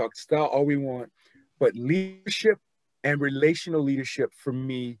want. We can talk style all we want. But leadership and relational leadership for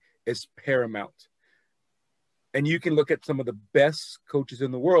me is paramount. And you can look at some of the best coaches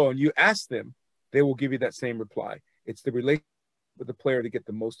in the world and you ask them, they will give you that same reply. It's the relationship with the player to get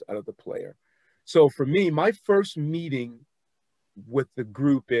the most out of the player. So for me, my first meeting with the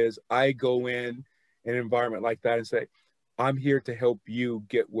group is I go in an environment like that and say, I'm here to help you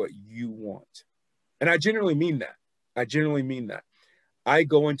get what you want. And I genuinely mean that. I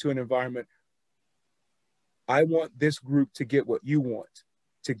go into an environment, I want this group to get what you want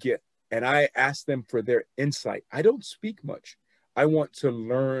to get. And I ask them for their insight. I don't speak much. I want to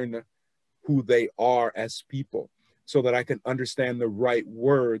learn who they are as people. so that I can understand the right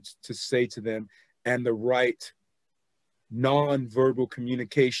words to say to them and the right non-verbal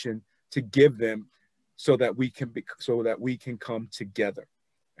communication to give them so that we can come together.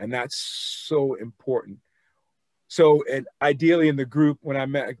 And that's so important. So, and ideally in the group, when I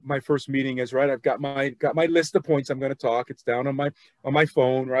met, my first meeting is right, I've got my list of points I'm going to talk. It's down on my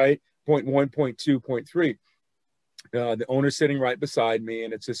phone, right? Point one, point two, point three. The owner's sitting right beside me,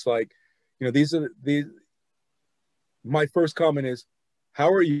 and it's just like, these are these. My first comment is, "How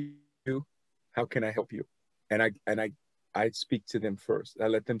are you? How can I help you?" And I speak to them first. I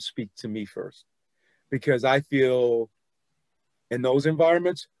let them speak to me first, because I feel in those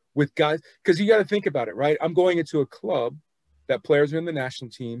environments with guys, because you got to think about it, right? I'm going into a club that players are in the national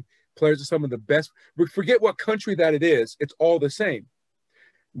team. Players are some of the best. Forget what country that it is. It's all the same.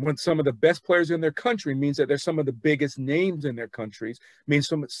 When some of the best players in their country means that they're some of the biggest names in their countries, means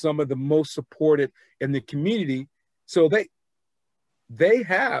some of the most supported in the community. So they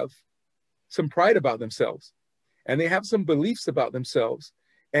have some pride about themselves, and they have some beliefs about themselves.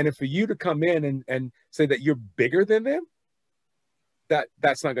 And if for you to come in and say that you're bigger than them,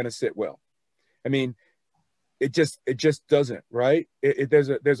 that's not going to sit well. I mean, it just doesn't, right?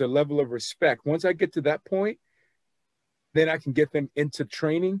 There's a level of respect. Once I get to that point, then I can get them into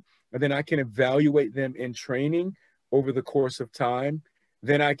training, and then I can evaluate them in training over the course of time.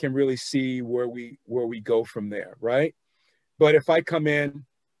 Then I can really see where we go from there, right? But if I come in,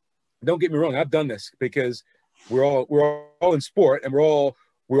 don't get me wrong, I've done this because we're all in sport, and we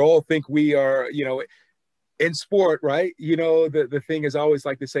all think we are, in sport, right? The thing is, I always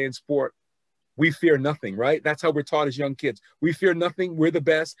like to say in sport, we fear nothing, right? That's how we're taught as young kids. We fear nothing. We're the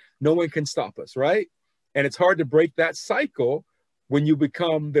best. No one can stop us, right? And it's hard to break that cycle when you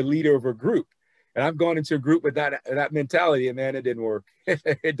become the leader of a group. And I've gone into a group with that mentality, and man, it didn't work.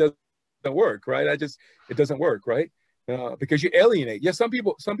 It doesn't work, right? It doesn't work, right? Because you alienate. Yeah, some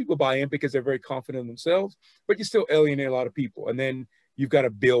people buy in because they're very confident in themselves, but you still alienate a lot of people. And then you've got to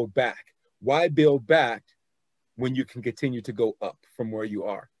build back. Why build back when you can continue to go up from where you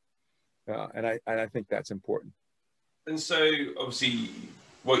are? And I think that's important. And so, obviously,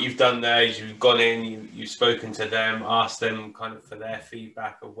 what you've done there is you've gone in, you've spoken to them, asked them kind of for their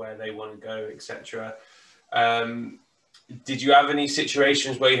feedback of where they want to go, etc. Did you have any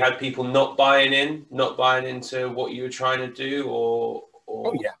situations where you had people not buying into what you were trying to do, or?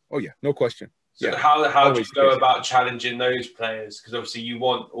 Oh yeah, no question. So yeah. how do you go about challenging those players? Because obviously you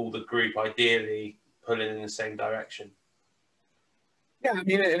want all the group ideally pulling in the same direction. Yeah, I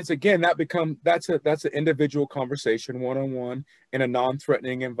mean, and it's again that's an individual conversation, one-on-one, in a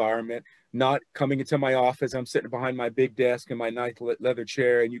non-threatening environment. Not coming into my office, I'm sitting behind my big desk and my nice leather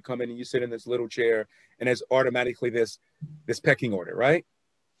chair, and you come in and you sit in this little chair, and there's automatically this pecking order, right?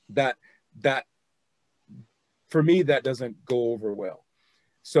 That for me, that doesn't go over well.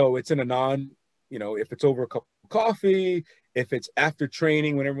 So it's in a if it's over a cup of coffee, if it's after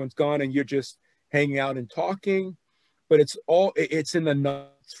training when everyone's gone and you're just hanging out and talking, but it's in a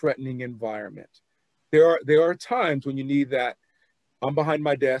non-threatening environment. There are times when you need that. I'm behind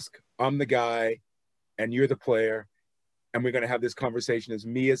my desk, I'm the guy, and you're the player, and we're going to have this conversation as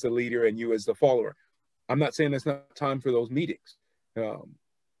me as the leader and you as the follower. I'm not saying there's not time for those meetings,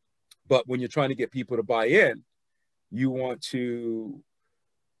 but when you're trying to get people to buy in, you want to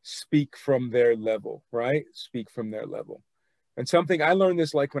speak from their level, right? Speak from their level. And something I learned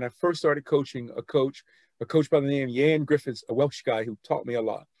this, like when I first started coaching, a coach by the name of Ian Griffiths, a Welsh guy who taught me a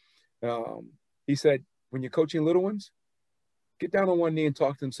lot. He said, when you're coaching little ones, get down on one knee and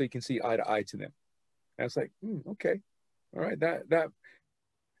talk to them so you can see eye to eye to them. And I was like, okay, all right, that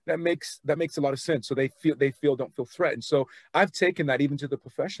makes a lot of sense. So don't feel threatened. So I've taken that even to the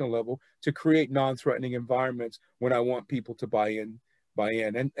professional level to create non-threatening environments when I want people to buy in.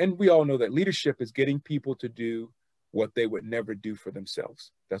 And we all know that leadership is getting people to do what they would never do for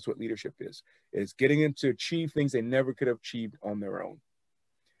themselves. That's what leadership is getting them to achieve things they never could have achieved on their own.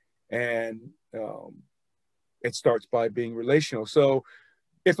 And it starts by being relational. So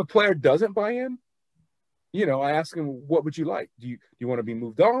if a player doesn't buy in, I ask him, what would you like? Do you want to be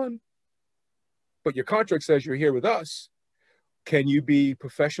moved on? But your contract says you're here with us. Can you be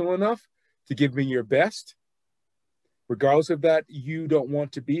professional enough to give me your best, regardless of that you don't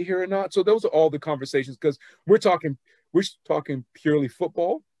want to be here or not? So those are all the conversations, because we're talking purely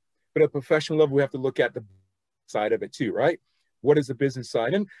football, but at a professional level, we have to look at the side of it too, right? What is the business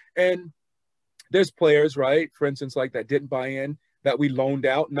side? And there's players, right, for instance, like that didn't buy in, that we loaned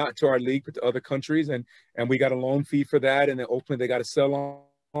out, not to our league, but to other countries. And we got a loan fee for that. And then ultimately they got to sell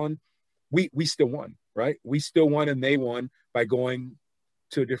on. We still won, right? We still won, and they won by going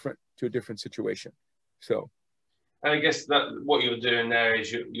to a different situation. So. And I guess that what you're doing there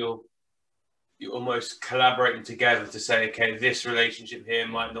is you're almost collaborating together to say, okay, this relationship here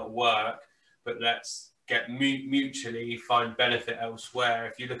might not work, but let's get mutually find benefit elsewhere.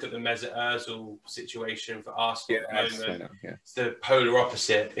 If you look at the Mesut Ozil situation for Arsenal at the Yes, I moment, know. Yeah. it's the polar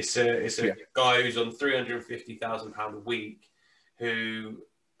opposite. It's a Yeah. guy who's on £350,000 a week, who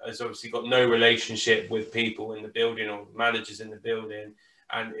has obviously got no relationship with people in the building or managers in the building,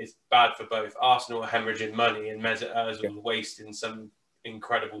 and it's bad for both. Arsenal are hemorrhaging money, and Mesut Yeah. Ozil wasting some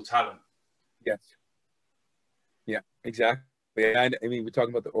incredible talent. Yes. Yeah. Exactly. And I mean, we're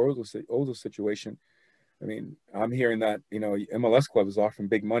talking about the Ozil situation. I mean, I'm hearing that, MLS club is offering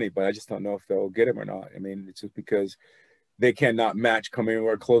big money, but I just don't know if they'll get him or not. I mean, it's just because they cannot come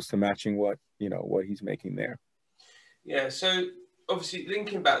anywhere close to matching what he's making there. Yeah, so obviously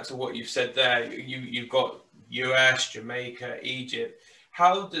linking back to what you've said there, you've got US, Jamaica, Egypt.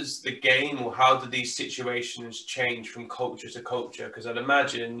 How does the game or how do these situations change from culture to culture? Because I'd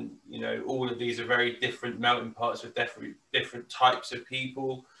imagine, all of these are very different melting pots with different types of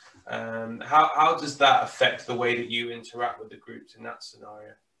people. How does that affect the way that you interact with the groups in that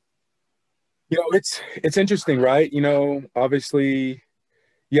scenario? It's interesting, right? Obviously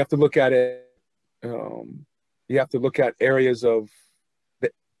you have to look at it. You have to look at areas of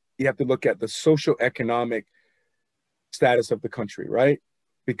the, you have to look at the social economic status of the country, right?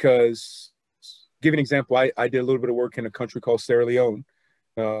 Because, give an example, I did a little bit of work in a country called Sierra Leone,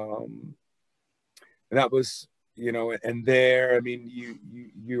 and that was, and there, I mean,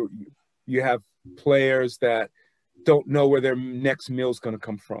 you have players that don't know where their next meal is going to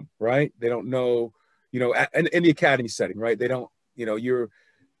come from, right? They don't know, in the academy setting, right? They don't, you're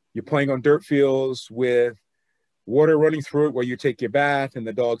playing on dirt fields with water running through it where you take your bath and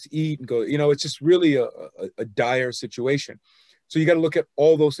the dogs eat and go, it's just really a dire situation. So you got to look at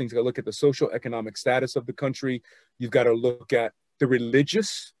all those things. You got to look at the social economic status of the country. You've got to look at the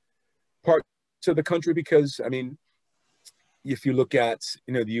religious part of the country, because, I mean, if you look at,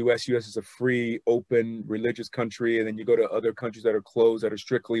 the US is a free, open, religious country. And then you go to other countries that are closed, that are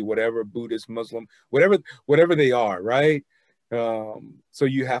strictly whatever, Buddhist, Muslim, whatever they are, right? So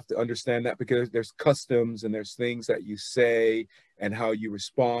you have to understand that, because there's customs and there's things that you say and how you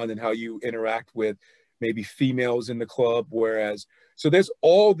respond and how you interact with maybe females in the club. So there's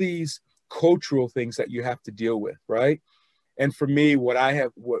all these cultural things that you have to deal with, right? And for me, what I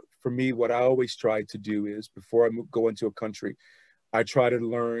always try to do is, before I go into a country, I try to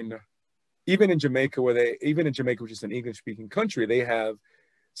learn, even in Jamaica, which is an English speaking country, they have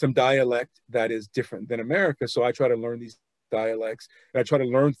some dialect that is different than America. So I try to learn these dialects, and I try to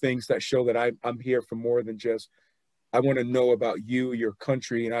learn things that show that I'm here for more than just, I want to know about you, your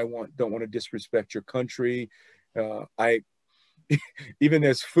country, and don't want to disrespect your country. I Even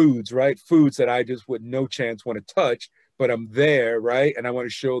there's foods, right? Foods that I just would no chance want to touch, but I'm there, right? And I want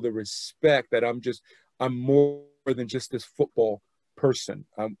to show the respect that I'm more than just this football person.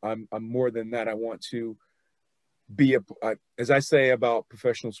 I'm more than that. I want to be as I say about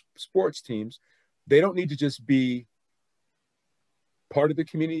professional sports teams, they don't need to just be part of the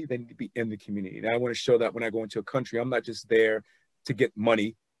community, they need to be in the community. And I want to show that when I go into a country, I'm not just there to get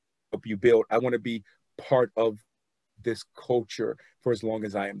money, help you build. I want to be part of this culture for as long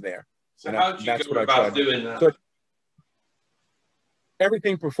as I am there. So how do you go about doing that? So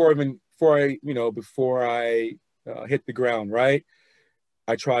everything before I hit the ground, right?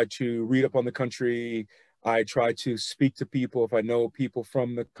 I try to read up on the country. I try to speak to people if I know people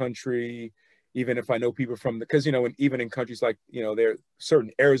from the country, even if I know people because, even in countries like, there are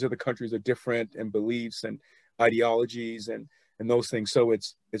certain areas of the countries are different, and beliefs and ideologies and those things. So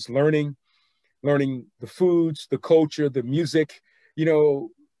it's learning the foods, the culture, the music,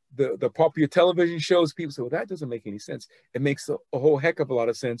 the popular television shows. People say, well, that doesn't make any sense. It makes a whole heck of a lot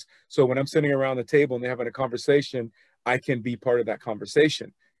of sense. So when I'm sitting around the table and they're having a conversation, I can be part of that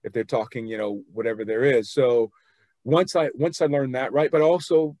conversation if they're talking, whatever there is. So once I learn that, right, but I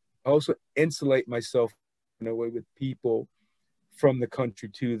also insulate myself in a way with people from the country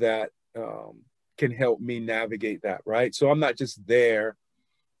too that can help me navigate that, right? So I'm not just there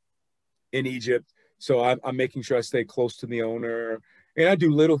in Egypt. So I'm making sure I stay close to the owner, and I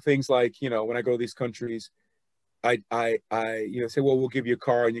do little things like, when I go to these countries, I say, well, we'll give you a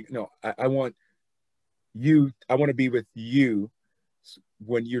car, and I want to be with you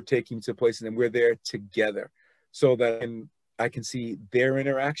when you're taking to places, and we're there together, so that I can see their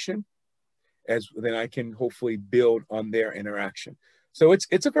interaction, as then I can hopefully build on their interaction. So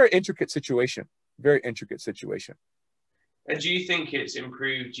it's a very intricate situation. And do you think it's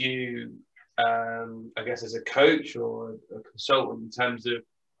improved you, I guess, as a coach or a consultant in terms of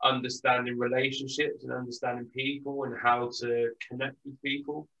understanding relationships and understanding people and how to connect with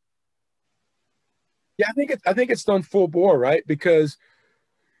people? Yeah, I think it's done full bore, right? Because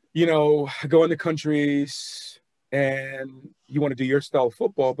go into countries and you want to do your style of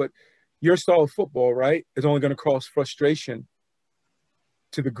football, but your style of football, right, is only going to cause frustration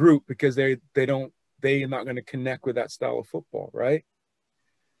to the group because they're not going to connect with that style of football, right?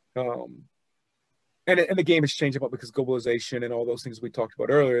 Um, and the game is changing up because globalization and all those things we talked about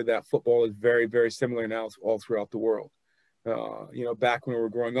earlier. That football is very, very similar now all throughout the world. Back when we were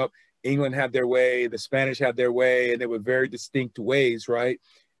growing up, England had their way, the Spanish had their way, and they were very distinct ways, right?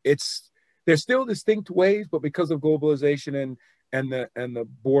 It's There's still distinct ways, but because of globalization and the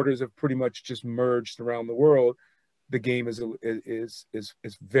borders have pretty much just merged around the world, the game is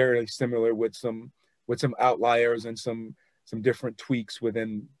very similar with some outliers and some different tweaks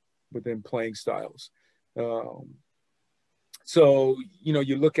within playing styles. Um, so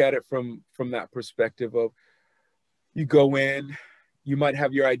you look at it from that perspective of you go in, you might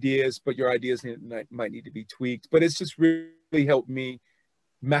have your ideas, but your ideas might need to be tweaked. But it's just really helped me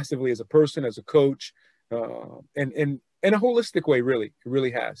massively as a person, as a coach, and in a holistic way. Really, it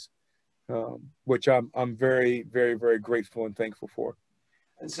really has, which I'm very, very, very grateful and thankful for.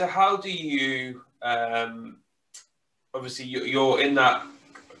 And so, how do you? Obviously, you're in that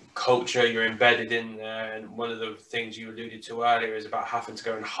culture, you're embedded in there, and one of the things you alluded to earlier is about having to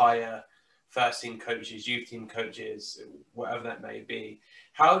go and hire first team coaches, youth team coaches, whatever that may be.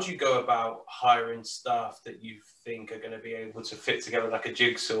 How do you go about hiring staff that you think are going to be able to fit together like a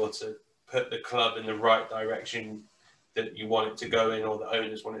jigsaw to put the club in the right direction that you want it to go in, or the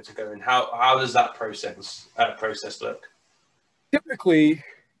owners want it to go in? How does that process look? Typically,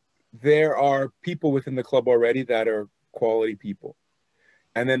 there are people within the club already that are quality people.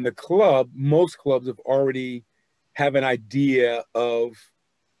 And then most clubs have already have an idea of,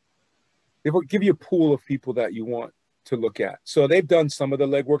 they will give you a pool of people that you want to look at. So they've done some of the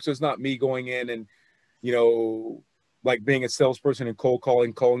legwork. So it's not me going in and, you know, like being a salesperson and cold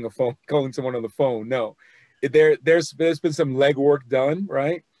calling someone on the phone. No, there's been some legwork done,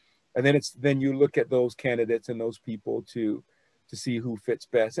 right? And then you look at those candidates and those people to see who fits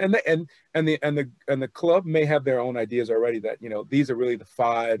best. And the club may have their own ideas already that, these are really the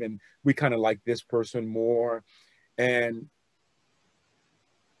five, and we kind of like this person more. And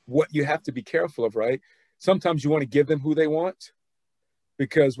what you have to be careful of, right? Sometimes you want to give them who they want,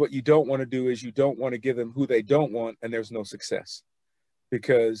 because what you don't want to do is you don't want to give them who they don't want, and there's no success.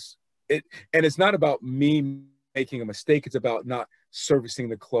 Because it's not about me making a mistake, it's about not servicing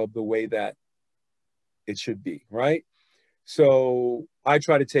the club the way that it should be, right? So I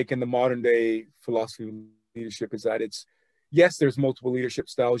try to take in the modern day philosophy of leadership is that yes, there's multiple leadership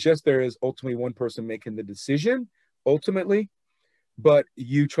styles. Yes, there is ultimately one person making the decision ultimately, but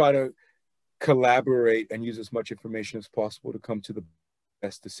you try to collaborate and use as much information as possible to come to the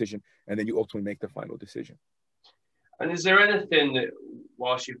best decision. And then you ultimately make the final decision. And is there anything that,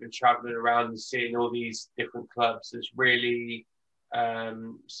 whilst you've been traveling around and seeing all these different clubs, that's really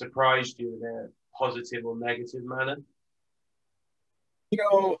surprised you in a positive or negative manner?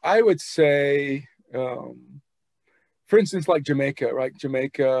 I would say, for instance, like Jamaica, right?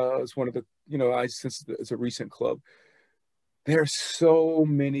 Jamaica is one of the, since it's a recent club, there's so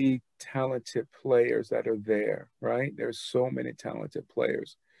many talented players that are there, right? There's so many talented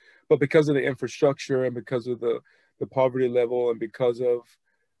players. But because of the infrastructure and because of the poverty level and because of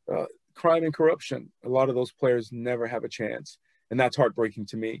crime and corruption, a lot of those players never have a chance. And that's heartbreaking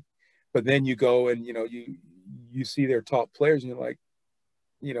to me. But then you go and, you see their top players and you're like,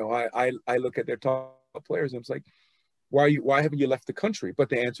 I look at their top players and it's like, why haven't you left the country? But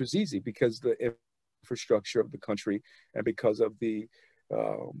the answer is easy, because the infrastructure of the country and because of the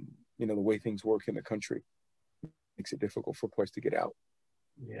the way things work in the country makes it difficult for players to get out.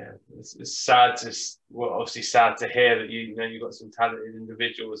 Yeah, it's sad obviously sad to hear that you've got some talented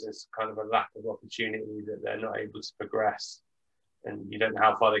individuals. There's kind of a lack of opportunity that they're not able to progress, and you don't know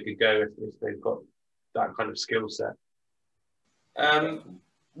how far they could go if they've got that kind of skill set.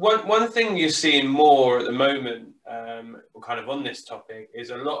 One thing you're seeing more at the moment, kind of on this topic, is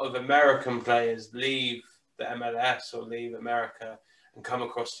a lot of American players leave the MLS or leave America and come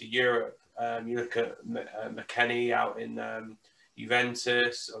across to Europe. You look at McKennie out in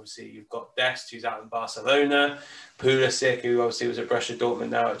Juventus. Obviously, you've got Dest, who's out in Barcelona. Pulisic, who obviously was at Borussia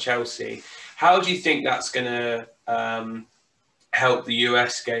Dortmund, now at Chelsea. How do you think that's going to help the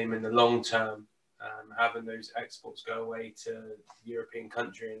US game in the long term? Having those exports go away to the European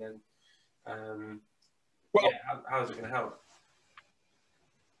country, and then how's it going to help?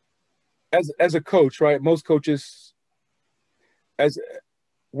 As a coach, right? Most coaches,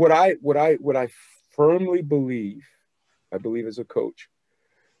 what I firmly believe, I believe as a coach,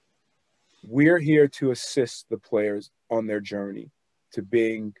 we're here to assist the players on their journey to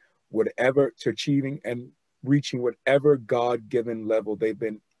being whatever, to achieving and reaching whatever God-given level they've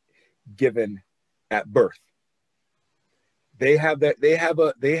been given at birth. They have that. They have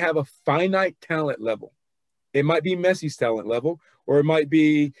a finite talent level. It might be Messi's talent level, or it might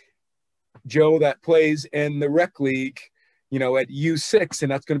be Joe that plays in the rec league, at U6,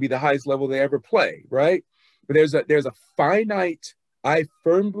 and that's going to be the highest level they ever play, right? But there's a finite. I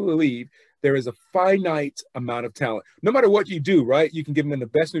firmly believe there is a finite amount of talent. No matter what you do, right? You can give them the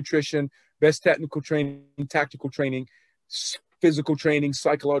best nutrition, best technical training, tactical training, physical training,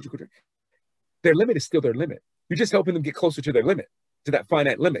 psychological training. Their limit is still their limit. You're just helping them get closer to their limit, to that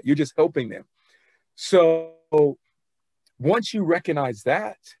finite limit. You're just helping them. So once you recognize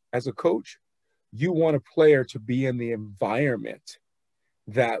that as a coach, you want a player to be in the environment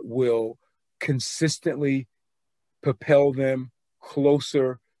that will consistently propel them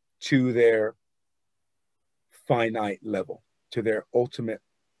closer to their finite level, to their ultimate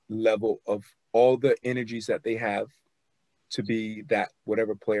level of all the energies that they have to be that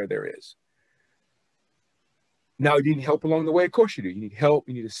whatever player there is. Now, you need help along the way? Of course you do. You need help,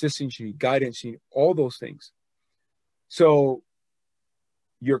 you need assistance, you need guidance, you need all those things. So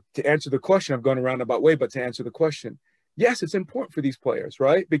to answer the question, I've gone a roundabout way, but to answer the question, yes, it's important for these players,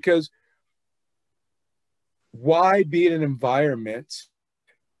 right? Because why be in an environment,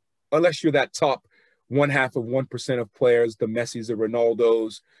 unless you're that top 0.5% of players, the Messis, the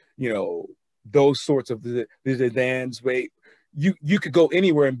Ronaldos, those sorts of the Zidanes, you could go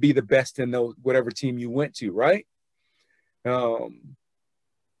anywhere and be the best in those, whatever team you went to, right?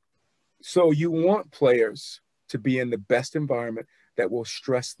 So you want players to be in the best environment that will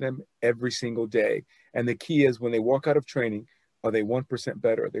stress them every single day. And the key is when they walk out of training, are they 1%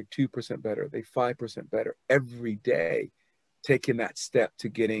 better? Are they 2% better? Are they 5% better every day, taking that step to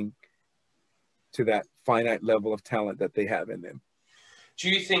getting to that finite level of talent that they have in them. Do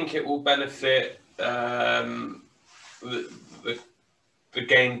you think it will benefit the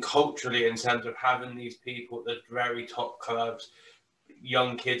game culturally in terms of having these people at the very top clubs,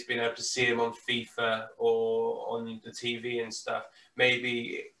 young kids being able to see them on FIFA or on the TV and stuff,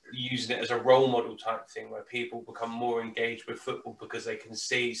 maybe using it as a role model type thing where people become more engaged with football because they can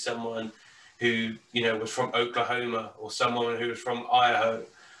see someone who, was from Oklahoma or someone who was from Idaho,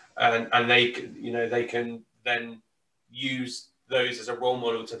 and they can then use those as a role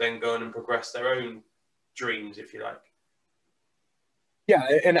model to then go on and progress their own dreams, if you like. Yeah,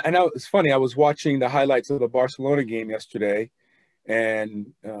 and I know it's funny. I was watching the highlights of the Barcelona game yesterday,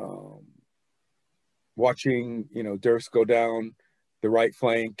 and watching Durst go down the right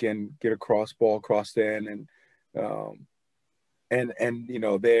flank and get a cross ball crossed in, and then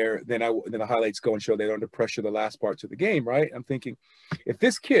the highlights go and show they're under pressure the last parts of the game, right? I'm thinking, if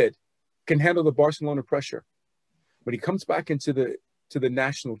this kid can handle the Barcelona pressure when he comes back into the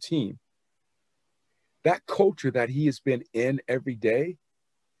national team, that culture that he has been in every day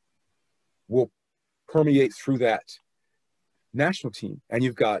will permeate through that national team. And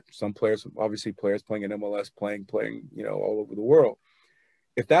you've got some players, obviously players playing in MLS, playing, all over the world.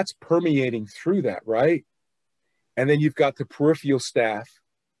 If that's permeating through that, right? And then you've got the peripheral staff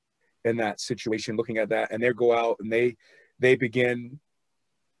in that situation looking at that, and they go out and they begin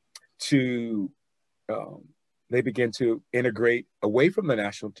to integrate away from the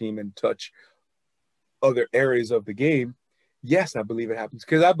national team and touch other areas of the game. Yes, I believe it happens,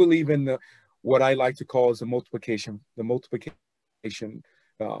 because I believe in what I like to call as the multiplication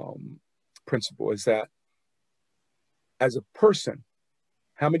principle, is that as a person,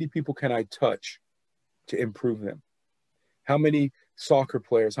 how many people can I touch to improve them? How many soccer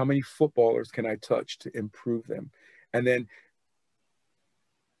players, how many footballers can I touch to improve them? And then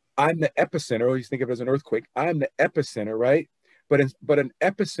I'm the epicenter, or you think of it as an earthquake. I'm the epicenter, right? But an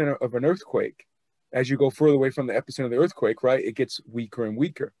epicenter of an earthquake, as you go further away from the epicenter of the earthquake, right, it gets weaker and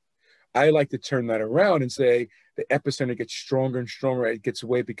weaker. I like to turn that around and say the epicenter gets stronger and stronger. It gets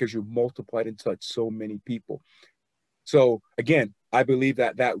away because you've multiplied and touched so many people. So again, I believe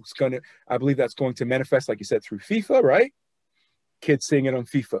that's going to manifest, like you said, through FIFA, right? Kids seeing it on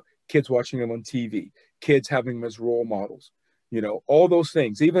FIFA, kids watching them on TV, kids having them as role models, all those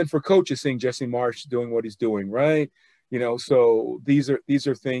things. Even for coaches seeing Jesse Marsch doing what he's doing, right? So these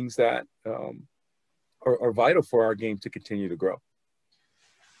are things that are vital for our game to continue to grow.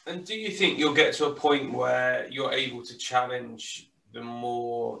 And do you think you'll get to a point where you're able to challenge the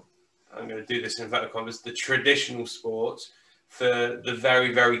more, I'm going to do this in inverted commas, the traditional sports for the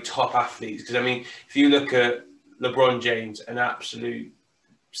very, very top athletes? Because, if you look at LeBron James, an absolute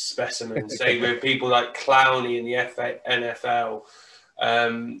specimen. Say with people like Clowney in the NFL,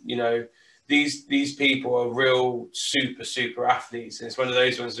 you know, these people are real super athletes, and it's one of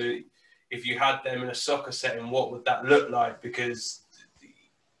those ones that if you had them in a soccer setting, what would that look like? Because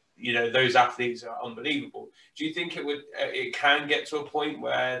you know those athletes are unbelievable. Do you think it can get to a point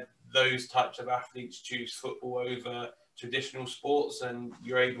where those types of athletes choose football over traditional sports, and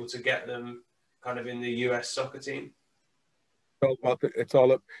you're able to get them kind of in the US soccer team? It's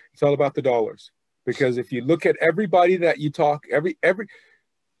all about the dollars. Because if you look at everybody that you talk,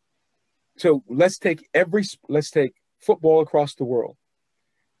 so let's take football across the world,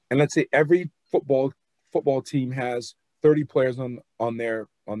 and let's say every football team has 30 players on their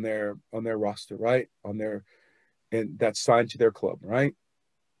roster, right? And that's signed to their club, right?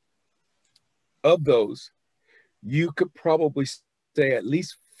 Of those, you could probably say at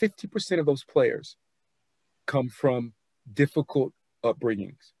least 50% of those players come from difficult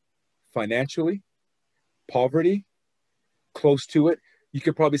upbringings, financially, poverty, close to it. You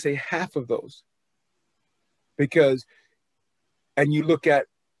could probably say half of those. And you look at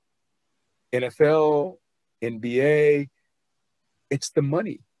NFL, NBA, it's the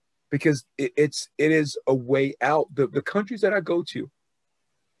money, because it is a way out. The countries that I go to,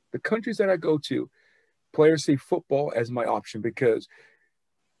 players see football as my option, because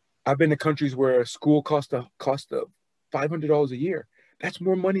I've been to countries where a school cost $500 a year. That's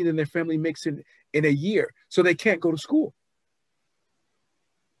more money than their family makes in a year. So they can't go to school.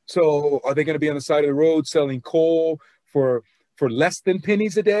 So are they going to be on the side of the road selling coal for less than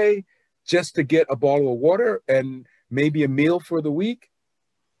pennies a day just to get a bottle of water and maybe a meal for the week?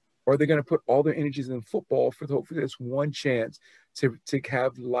 Or are they going to put all their energies in football for hopefully this one chance to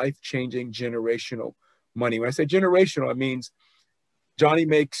have life-changing generational money? When I say generational, it means Johnny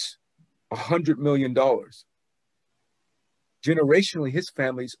makes $100 million. Generationally, his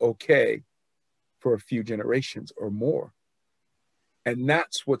family's okay for a few generations or more. And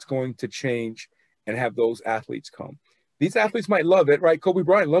that's what's going to change and have those athletes come. These athletes might love it, right? Kobe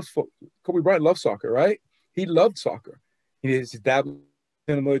Bryant loves soccer, right? He loved soccer. His dad was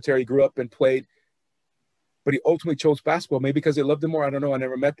in the military, grew up and played, but he ultimately chose basketball, maybe because he loved it more. I don't know. I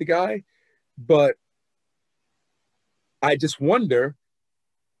never met the guy, but I just wonder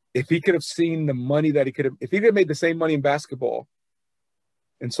if he could have seen the money that if he could have made the same money in basketball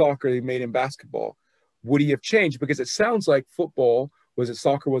and soccer he made in basketball, would he have changed? Because it sounds like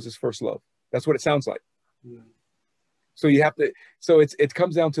soccer was his first love. That's what it sounds like. Yeah. So it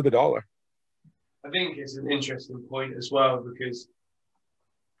comes down to the dollar. I think it's an interesting point as well, because,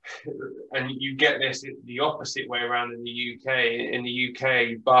 and you get this the opposite way around in the UK. In the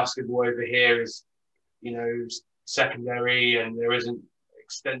UK, basketball over here is, you know, secondary, and there isn't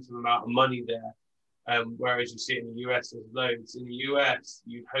extensive amount of money there. Whereas you see it in the US, there's loads. In the US,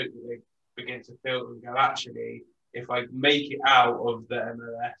 you'd hope that they begin to filter and go, actually, if I make it out of the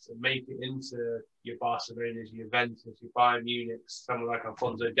MLS and make it into your Barcelonas, your Juventus, your Bayern Munich, someone like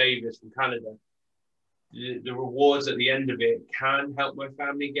Alphonso Davies from Canada, the rewards at the end of it can help my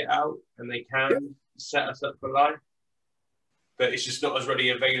family get out, and they can set us up for life. But it's just not as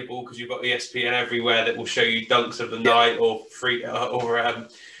readily available because you've got ESPN everywhere that will show you dunks of the night or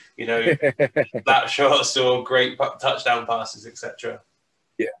you know, flat shots or great touchdown passes, etc.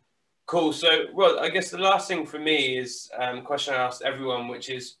 Yeah. Cool. So, well, I guess the last thing for me is a question I asked everyone, which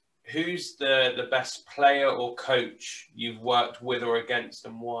is, who's the best player or coach you've worked with or against,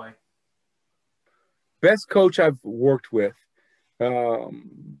 and why? Best coach I've worked with.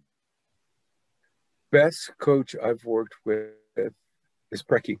 Best coach I've worked with is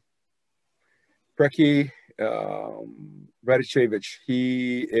Preki Radicevic.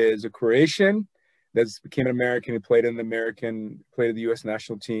 He is a Croatian that became an American. He played in the U.S.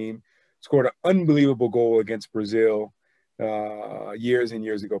 national team, scored an unbelievable goal against Brazil years and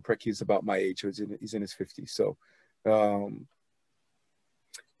years ago. Preki's about my age. He's in his 50s. So,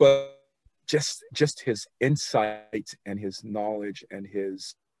 but just his insight and his knowledge and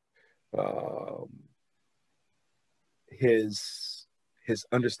his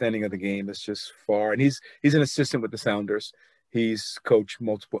understanding of the game is just far. And he's an assistant with the Sounders. He's coached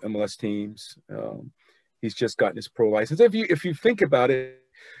multiple MLS teams. He's just gotten his pro license. If you think about it,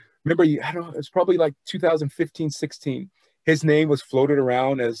 remember, I don't know, it's probably like 2015, 16. His name was floated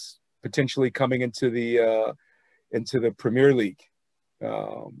around as potentially coming into the Premier League,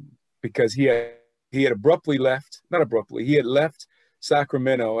 because he had abruptly left. Not abruptly, he had left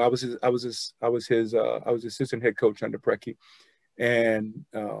Sacramento. I was his assistant head coach under Preki, and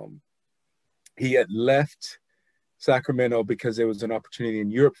he had left Sacramento because there was an opportunity in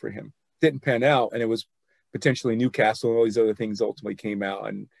Europe for him. Didn't pan out, and it was potentially Newcastle and all these other things ultimately came out.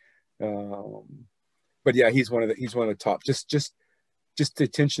 And but yeah, he's one of the top. Just the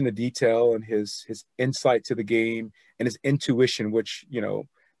attention to detail and his insight to the game and his intuition, which, you know,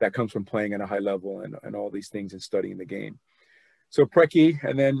 that comes from playing at a high level and all these things and studying the game. So Preki,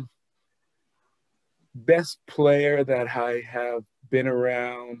 and then best player that I have been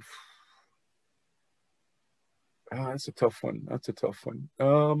around. Oh, that's a tough one. I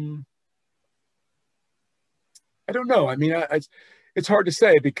don't know. I mean, it's hard to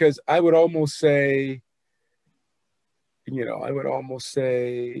say, because I would almost say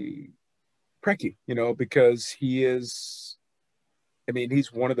Preki, you know, because he is, I mean,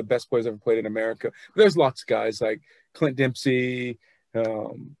 he's one of the best players ever played in America. But there's lots of guys like Clint Dempsey,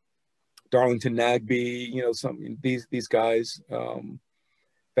 Darlington Nagbe, you know, these guys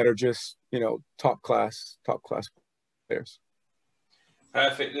that are just, you know, top class players.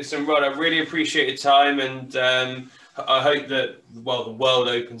 Perfect. Listen, Rod, I really appreciate your time, and I hope that, well, the world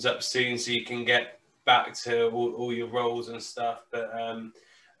opens up soon so you can get back to all your roles and stuff. But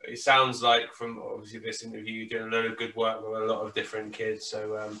it sounds like from obviously this interview, you're doing a lot of good work with a lot of different kids.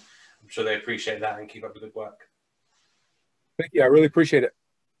 So I'm sure they appreciate that and keep up the good work. Thank you. I really appreciate it.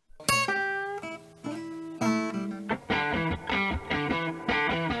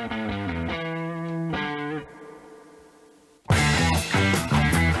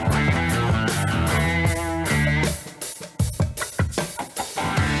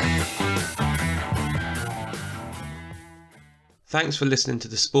 Thanks for listening to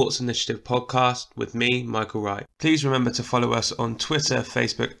the Sports Initiative podcast with me, Michael Wright. Please remember to follow us on Twitter,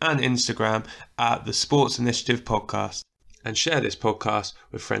 Facebook and Instagram at the Sports Initiative Podcast, and share this podcast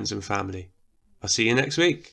with friends and family. I'll see you next week.